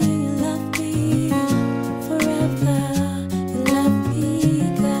me forever. You love me,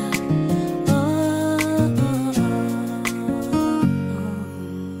 God. Oh.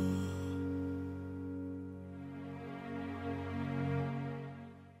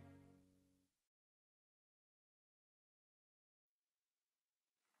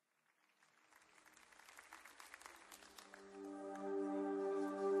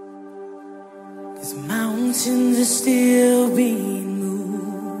 These mountains are still being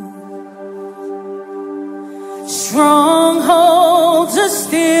moved. Strongholds are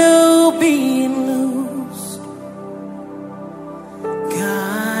still being loosed.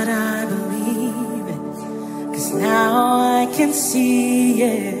 God, I believe it, 'cause now I can see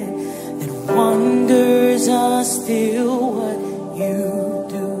it, that wonders are still what you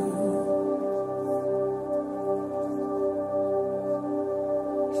do.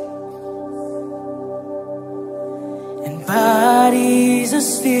 Bodies are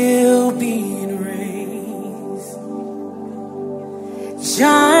still being raised.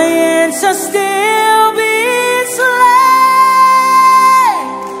 Giants are still being slain.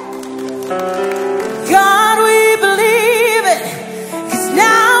 God, we believe it, 'cause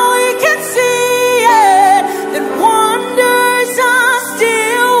now we can see it, that wonders are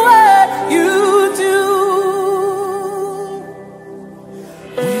still what you do.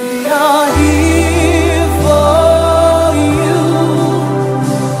 We are here for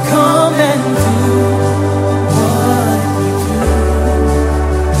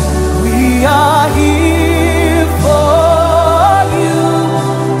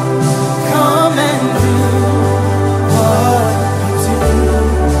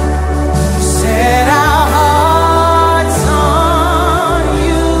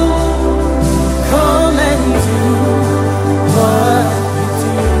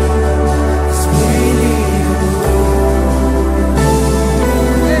do.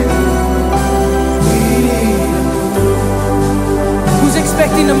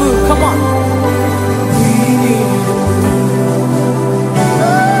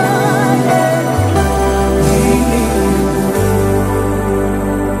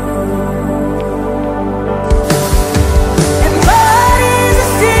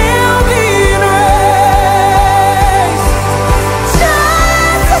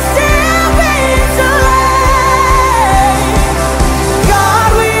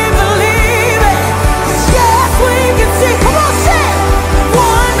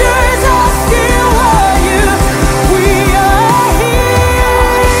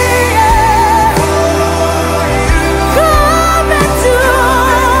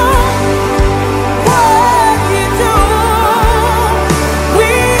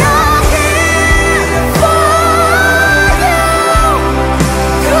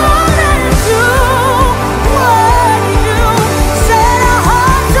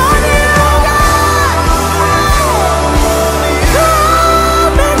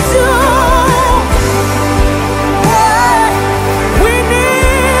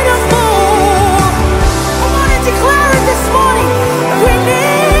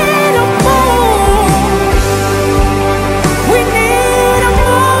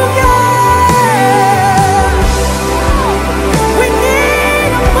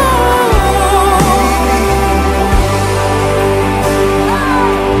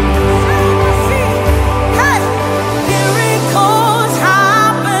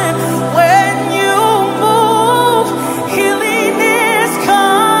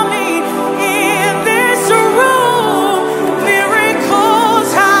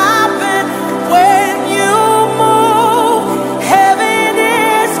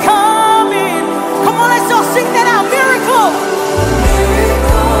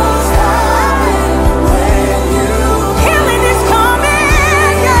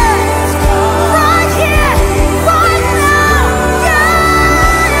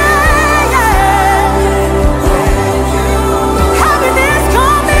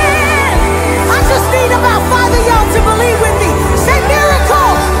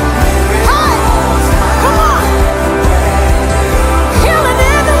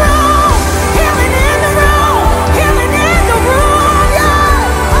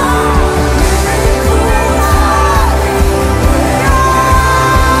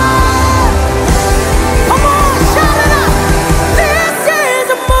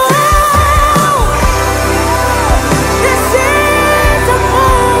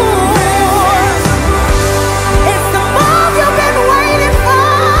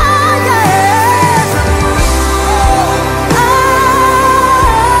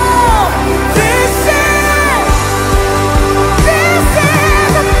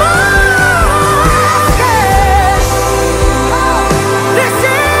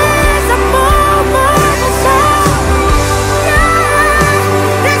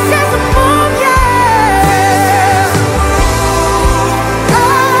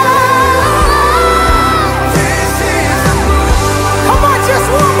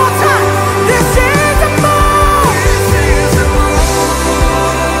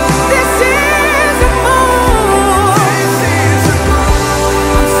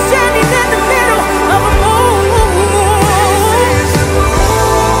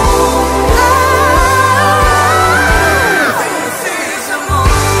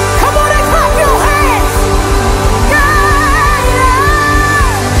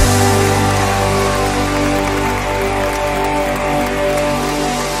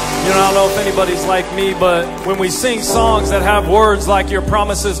 don't know if anybody's like me, but when we sing songs that have words like your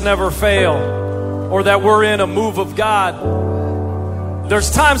promises never fail, or that we're in a move of God,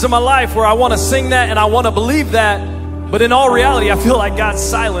 there's times in my life where I want to sing that and I want to believe that, but in all reality, I feel like God's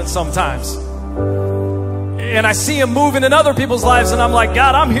silent sometimes. And I see him moving in other people's lives, and I'm like,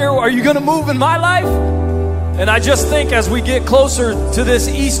 God, I'm here. Are you going to move in my life? And I just think as we get closer to this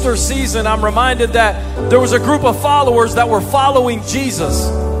Easter season, I'm reminded that there was a group of followers that were following Jesus,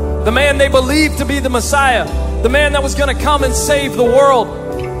 the man they believed to be the Messiah, the man that was going to come and save the world.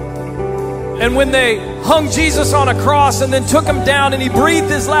 And when they hung Jesus on a cross and then took him down and he breathed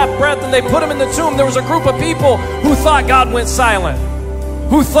his last breath and they put him in the tomb, there was a group of people who thought God went silent,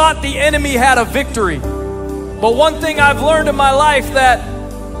 who thought the enemy had a victory. But one thing I've learned in my life, that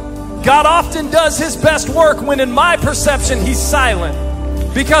God often does his best work when in my perception he's silent.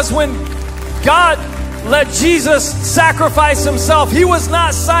 Because when God let Jesus sacrifice himself, he was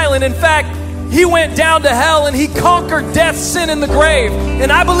not silent. In fact, he went down to hell and he conquered death, sin, and the grave.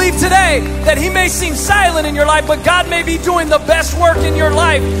 And I believe today that he may seem silent in your life, but God may be doing the best work in your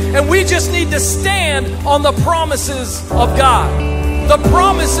life. And we just need to stand on the promises of God, the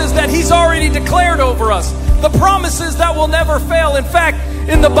promises that he's already declared over us, the promises that will never fail. In fact,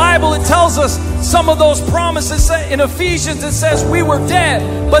 in the Bible, it tells us some of those promises. In Ephesians, it says we were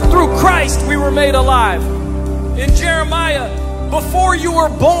dead, but through Christ we were made alive. In Jeremiah, before you were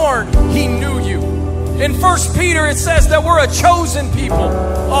born, he knew you. In 1 Peter, it says that we're a chosen people,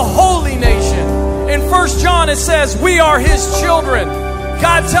 a holy nation. In 1 John, it says we are his children.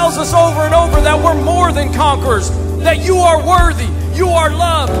 God tells us over and over that we're more than conquerors, that you are worthy, you are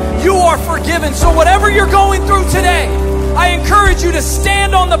loved, you are forgiven. So whatever you're going through today, I encourage you to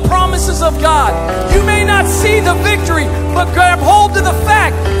stand on the promises of God. You may not see the victory, but grab hold to the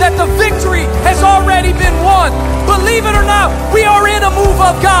fact that the victory has already been won. Believe it or not, we are in a move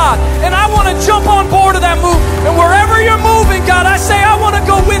of God. And I want to jump on board of that move. And wherever you're moving, God, I say I want to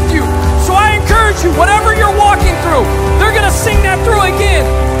go with you. So I encourage you, whatever you're walking through, they're going to sing that through again.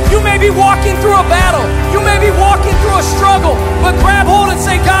 You may be walking through a battle. You may be walking through a struggle. But grab hold and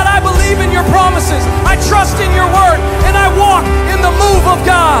say, God, I believe in your promises. I trust in your word. And I walk in the move of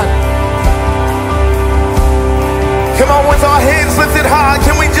God. Come on, with our hands lifted high,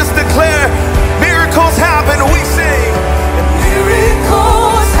 can we just declare miracles happen? We sing.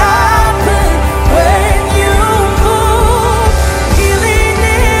 Miracles happen when you move. Healing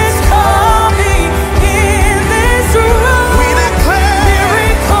is coming in this room. We declare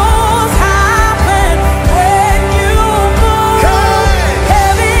miracles happen when you move.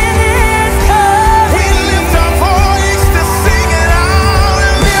 Heaven is coming. we lift our voice to sing it out.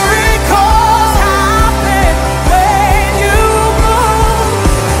 Miracles happen when you move.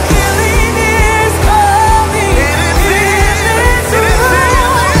 Healing is coming in this room.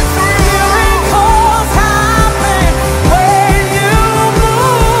 Miracles happen when you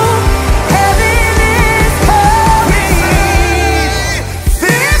move. Heaven is coming.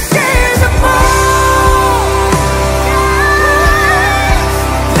 This is a move.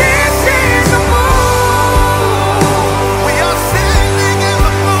 This is a move. We are standing in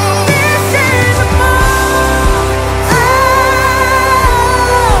the moon. This is a move. Oh,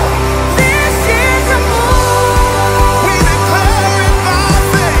 this is a move. We declare it by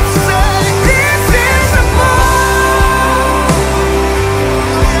faith. Say, This is a move.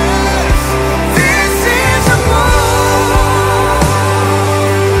 This is a move.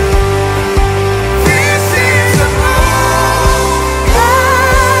 This is a move.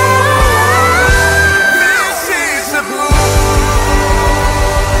 this is the moon.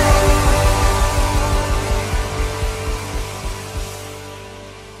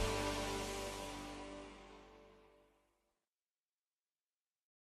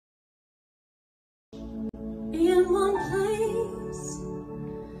 In one place,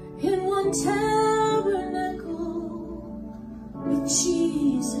 in one tabernacle with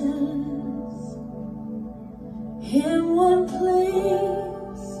Jesus. In one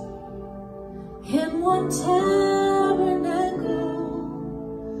place, in one tabernacle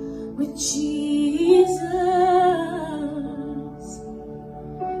with Jesus.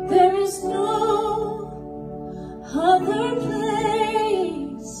 There is no other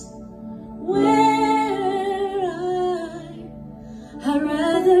place where I'd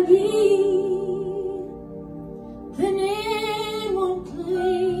rather be than in one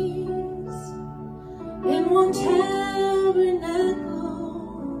place, in one tabernacle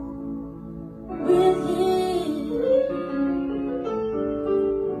with Him,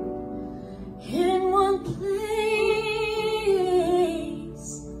 in one place,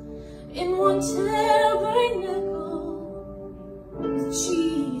 in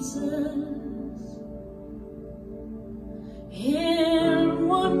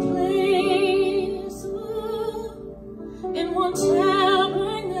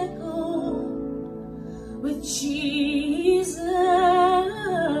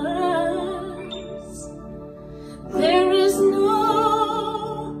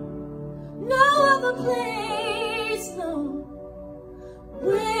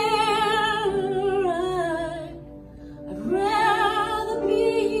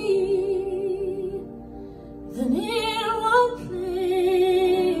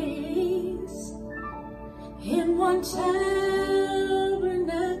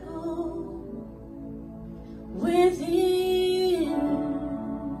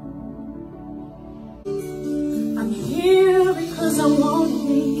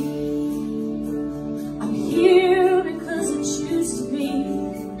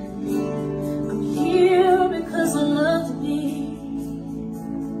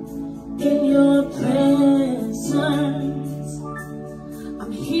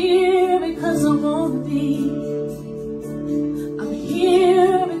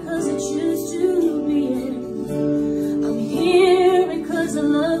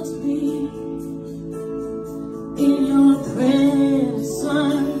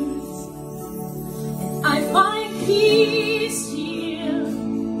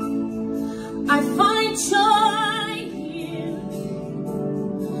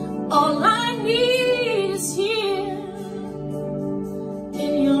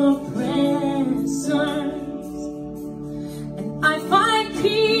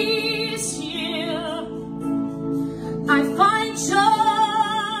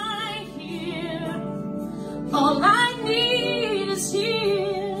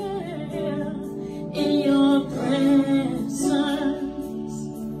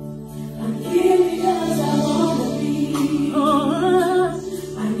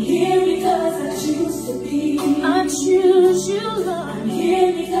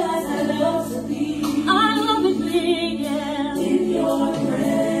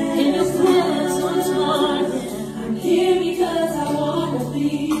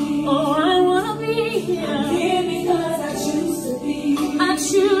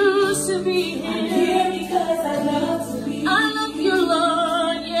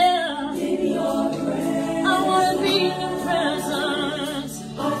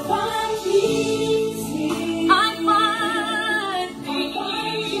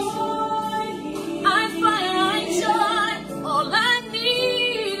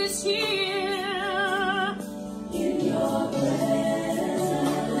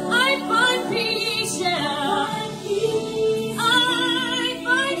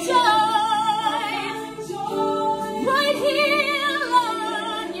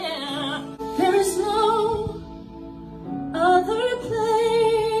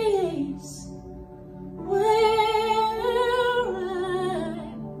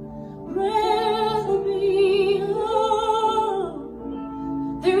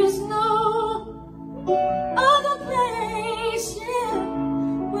is no other place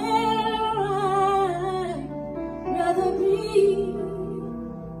where I'd rather be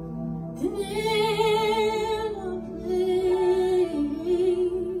than in a place.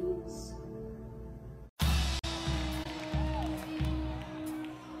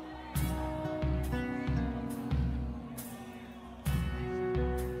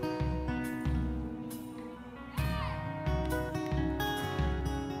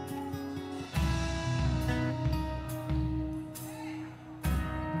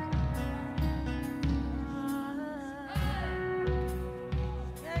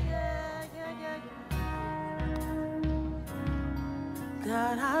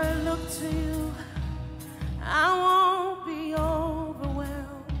 God, I look to you. I won't be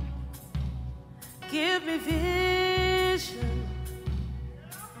overwhelmed. Give me vision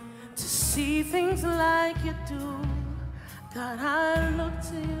to see things like you do. God, I look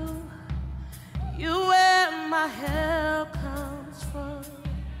to you. You where my help comes from.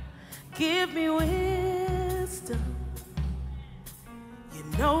 Give me wisdom. You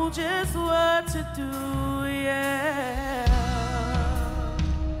know just what to do, yeah.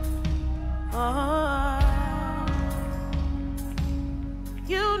 Oh,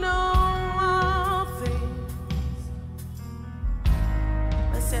 you know all things.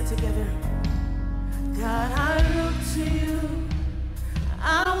 Let's say it together. God, I look to you.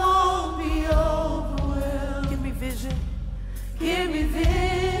 I won't be overwhelmed. Give me vision. Give me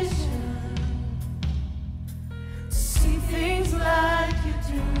vision to see things like you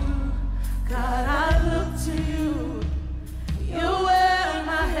do. God, I look to you. You're where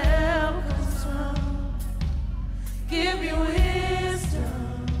my help comes from. Give me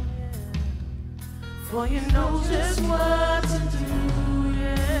wisdom, for you know just what to do,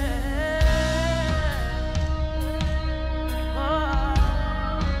 yeah. Oh.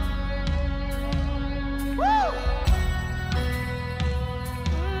 Woo!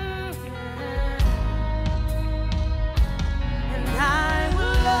 Yeah. And I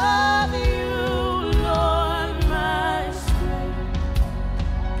will love you, Lord, my strength.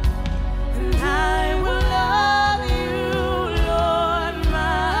 And I will love you, Lord,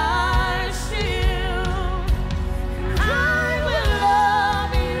 my shield. And I will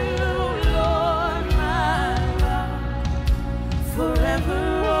love you, Lord, my rock.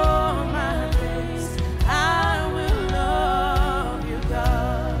 Forever all my days, I will love you,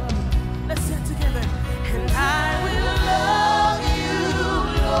 God. Let's sing together. And I will love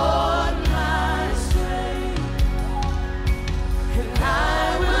you, Lord, my strength. And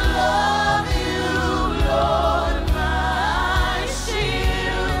I will love you, Lord, my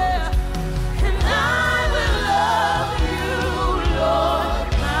shield. And I will love you,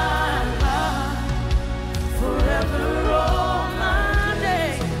 Lord, my rock. Forever all my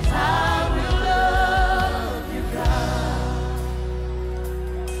days, I will love you, God.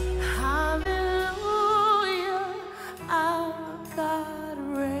 Hallelujah, our God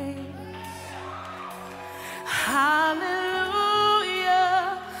reigns. Hallelujah,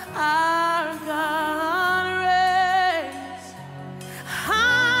 our God reigns.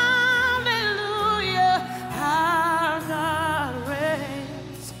 Hallelujah, our God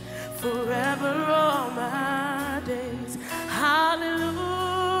reigns. Forever all my days. Hallelujah.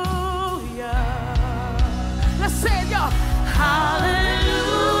 Let's say it, y'all.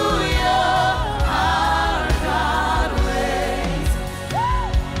 Hallelujah, our God reigns.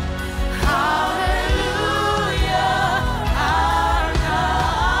 Hallelujah, our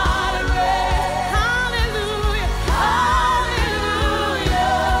God reigns. Hallelujah,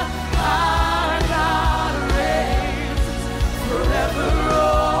 hallelujah, our God reigns. Forever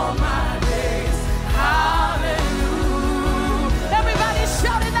all my days. Hallelujah. Everybody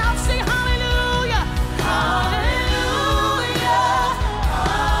shout it out, say hallelujah. Hallelujah.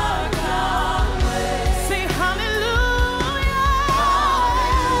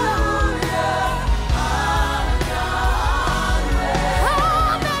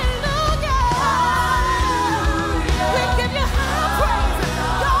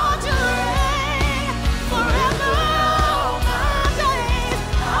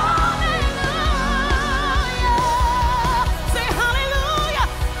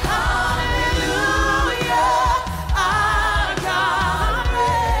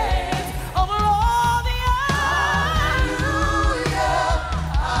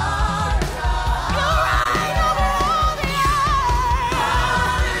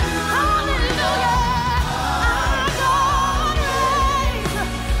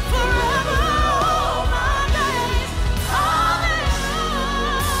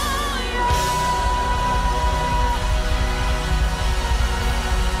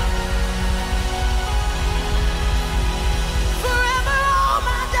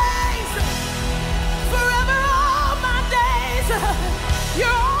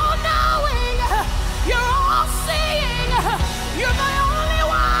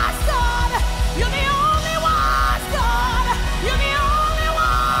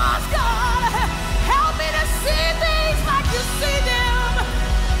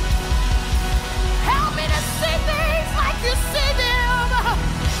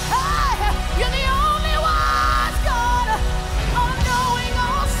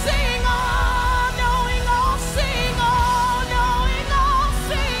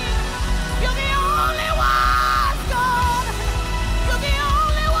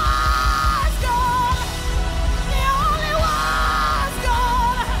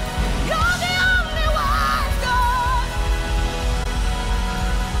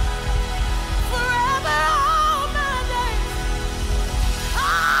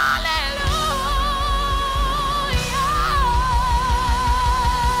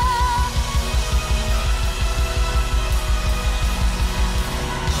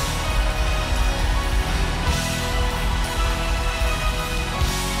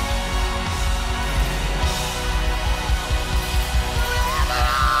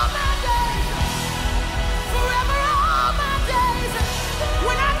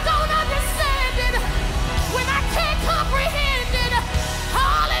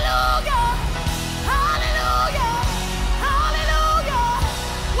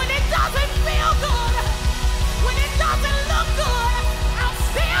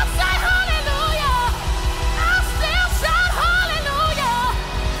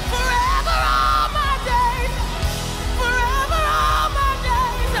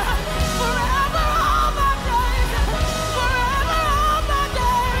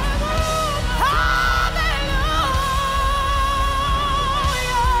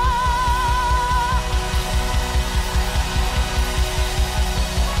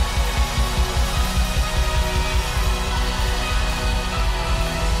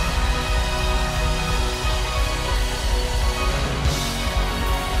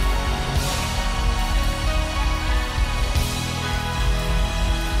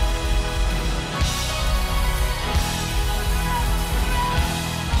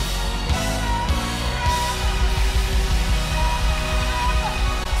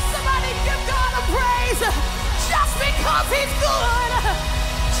 because he's good.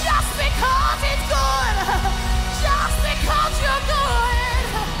 Just because he's good. Just because you're good.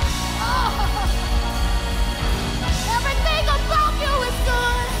 Oh. Everything about you is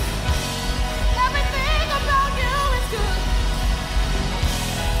good. Everything about you is good.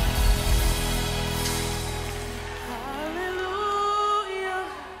 Hallelujah.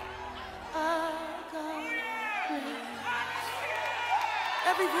 Our God reigns.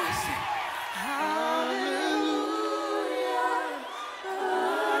 Every voice. Hallelujah.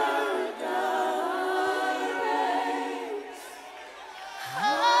 Our God reigns.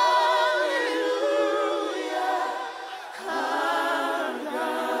 Hallelujah. Our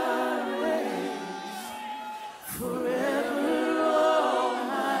God reigns. Forever all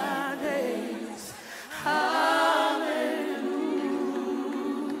my days. Hallelujah.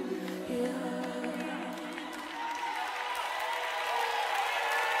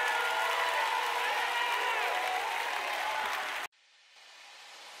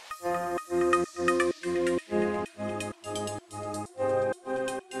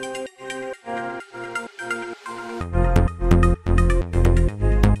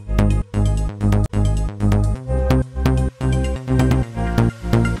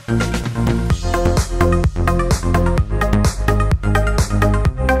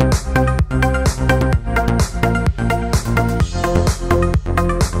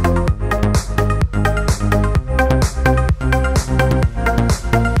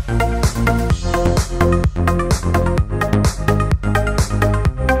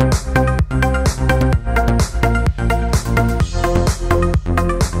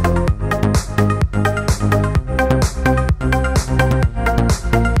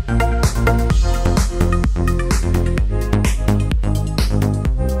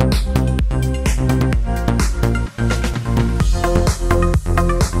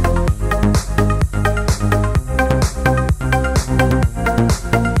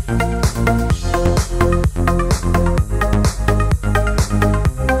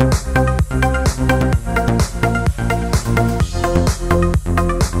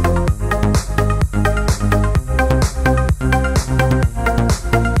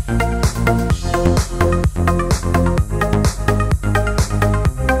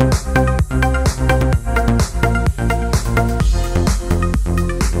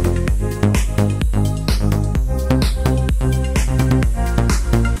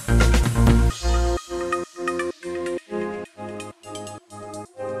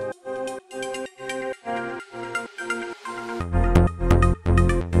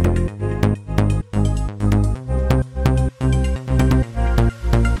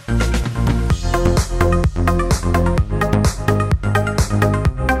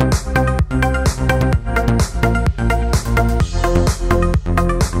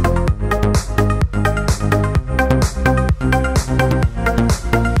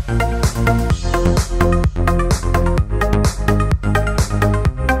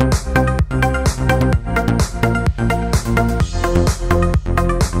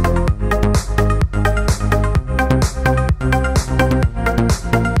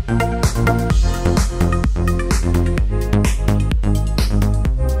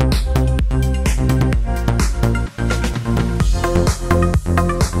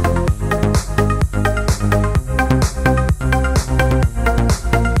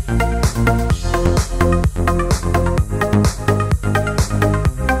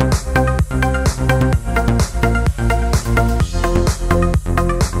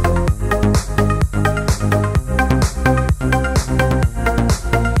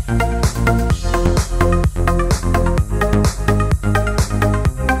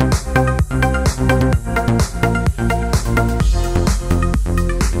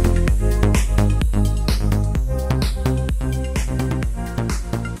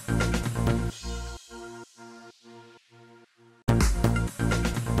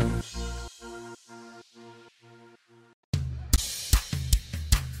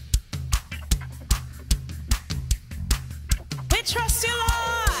 Trust you,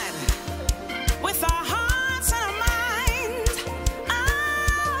 Lord, with our hearts and our minds. Oh.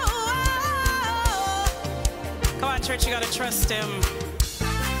 Come on, church, you gotta trust him.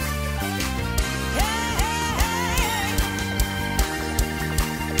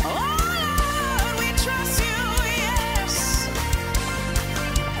 Oh, Lord, we trust you, yes.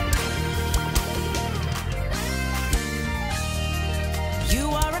 You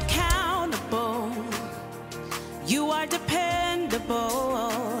are accountable. You are dependable,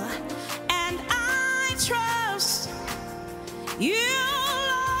 and I trust you,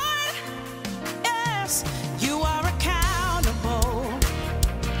 Lord. Yes, you are accountable,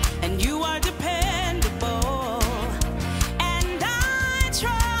 and you are dependable,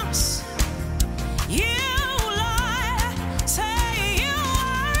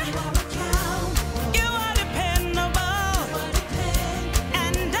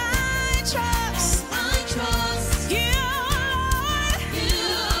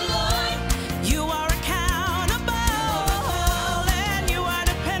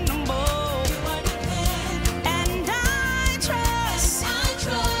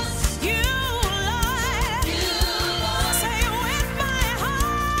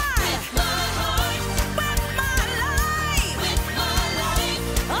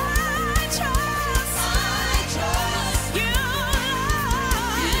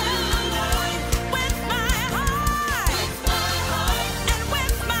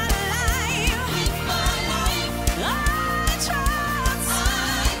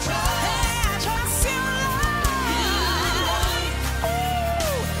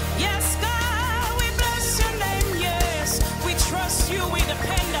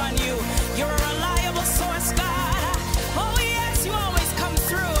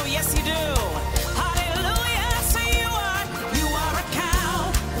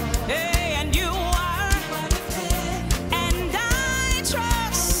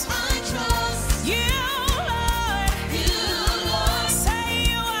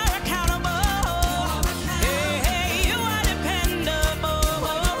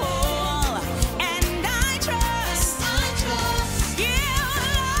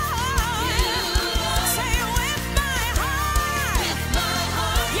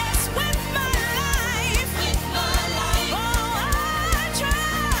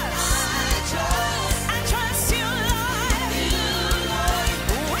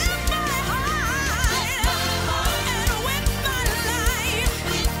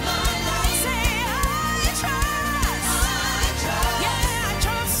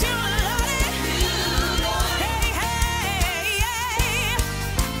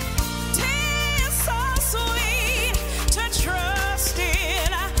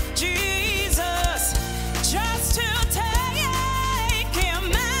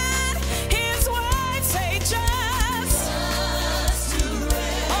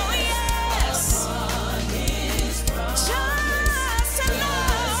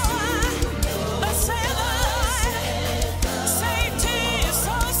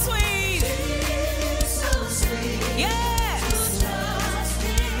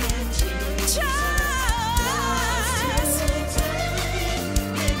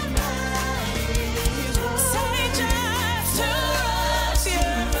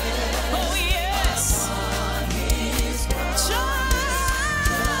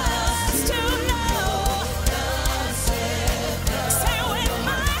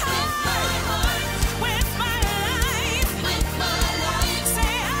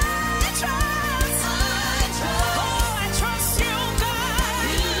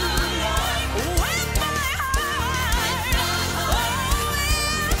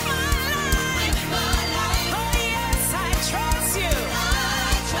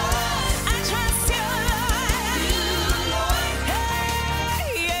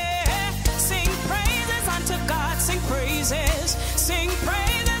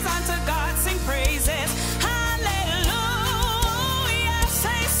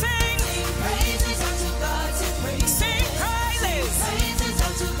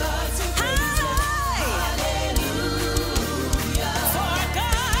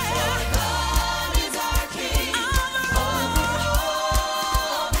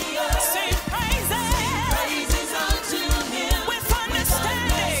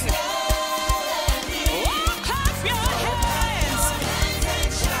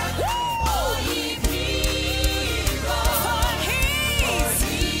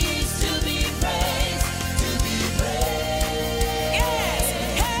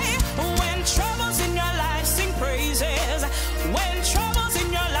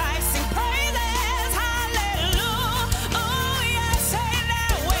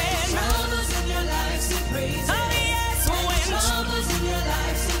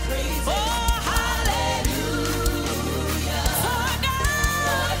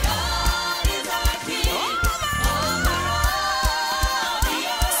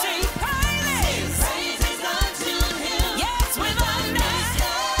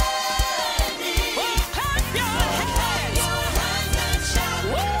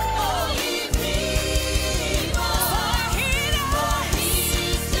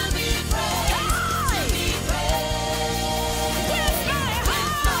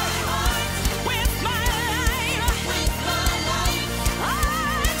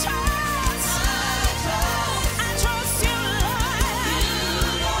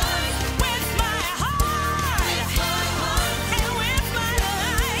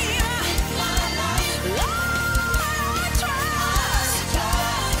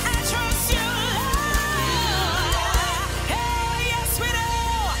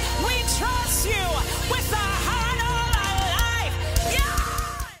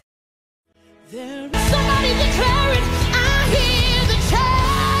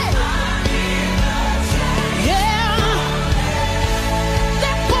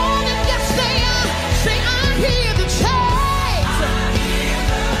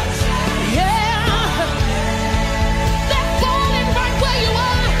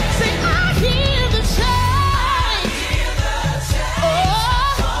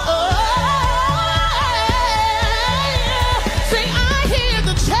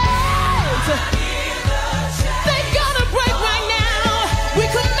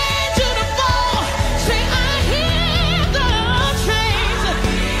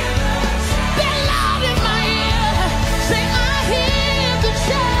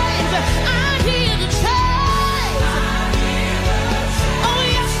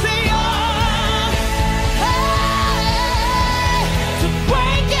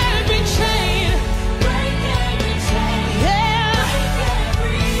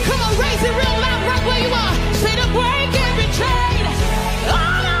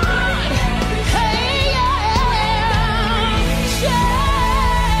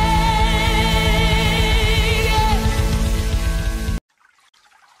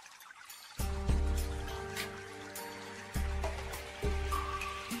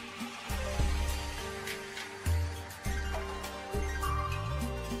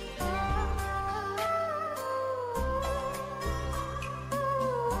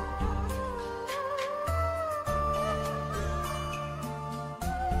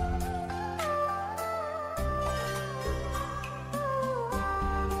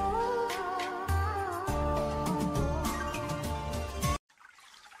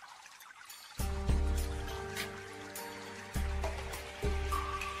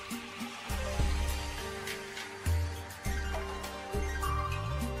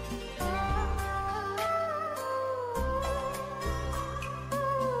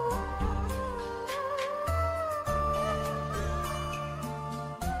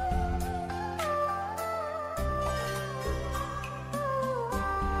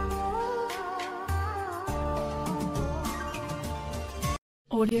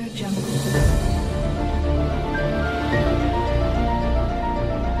 Audio Jungle.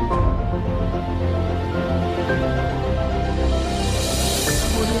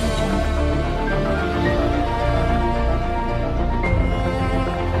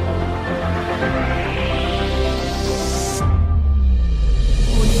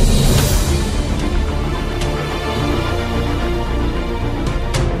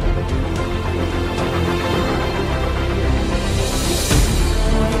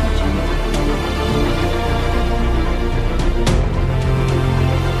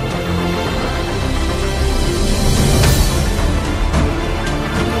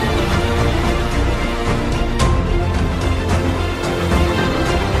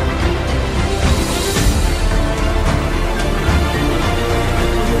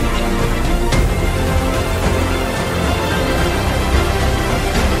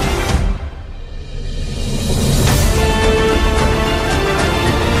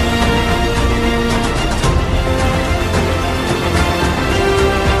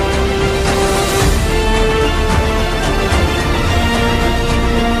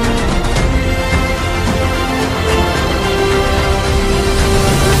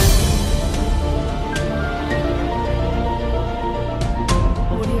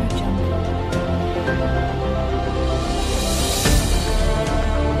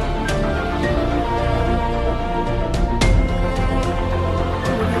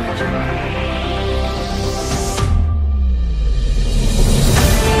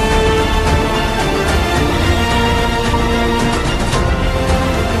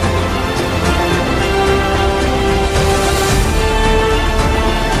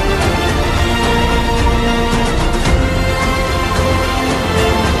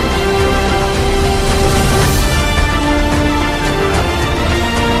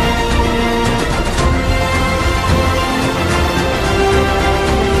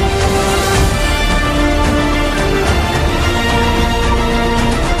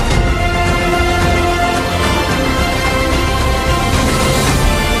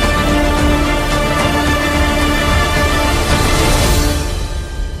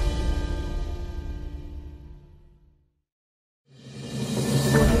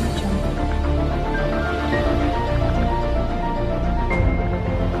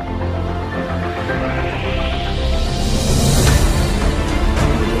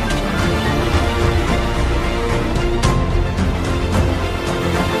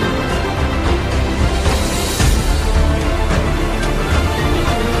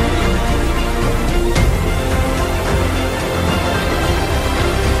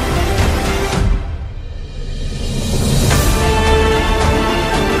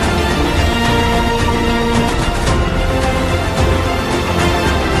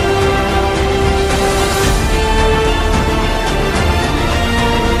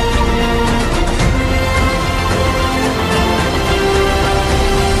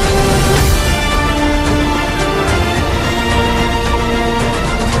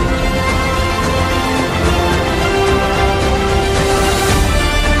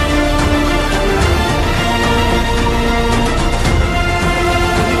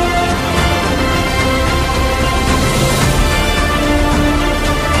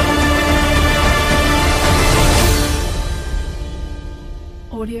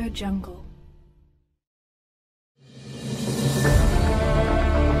 Audio Jungle.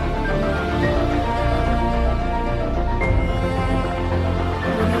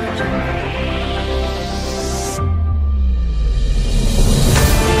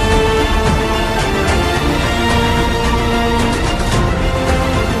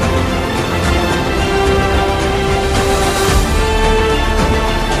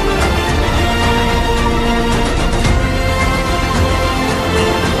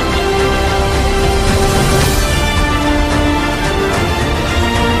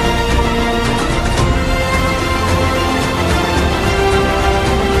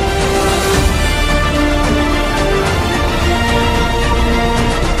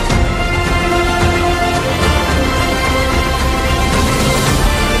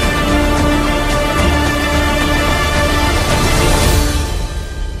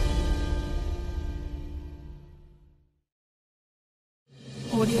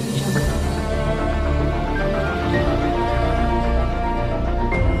 Audio Jungle.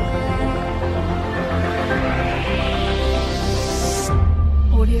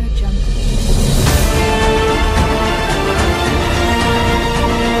 Audio Jungle.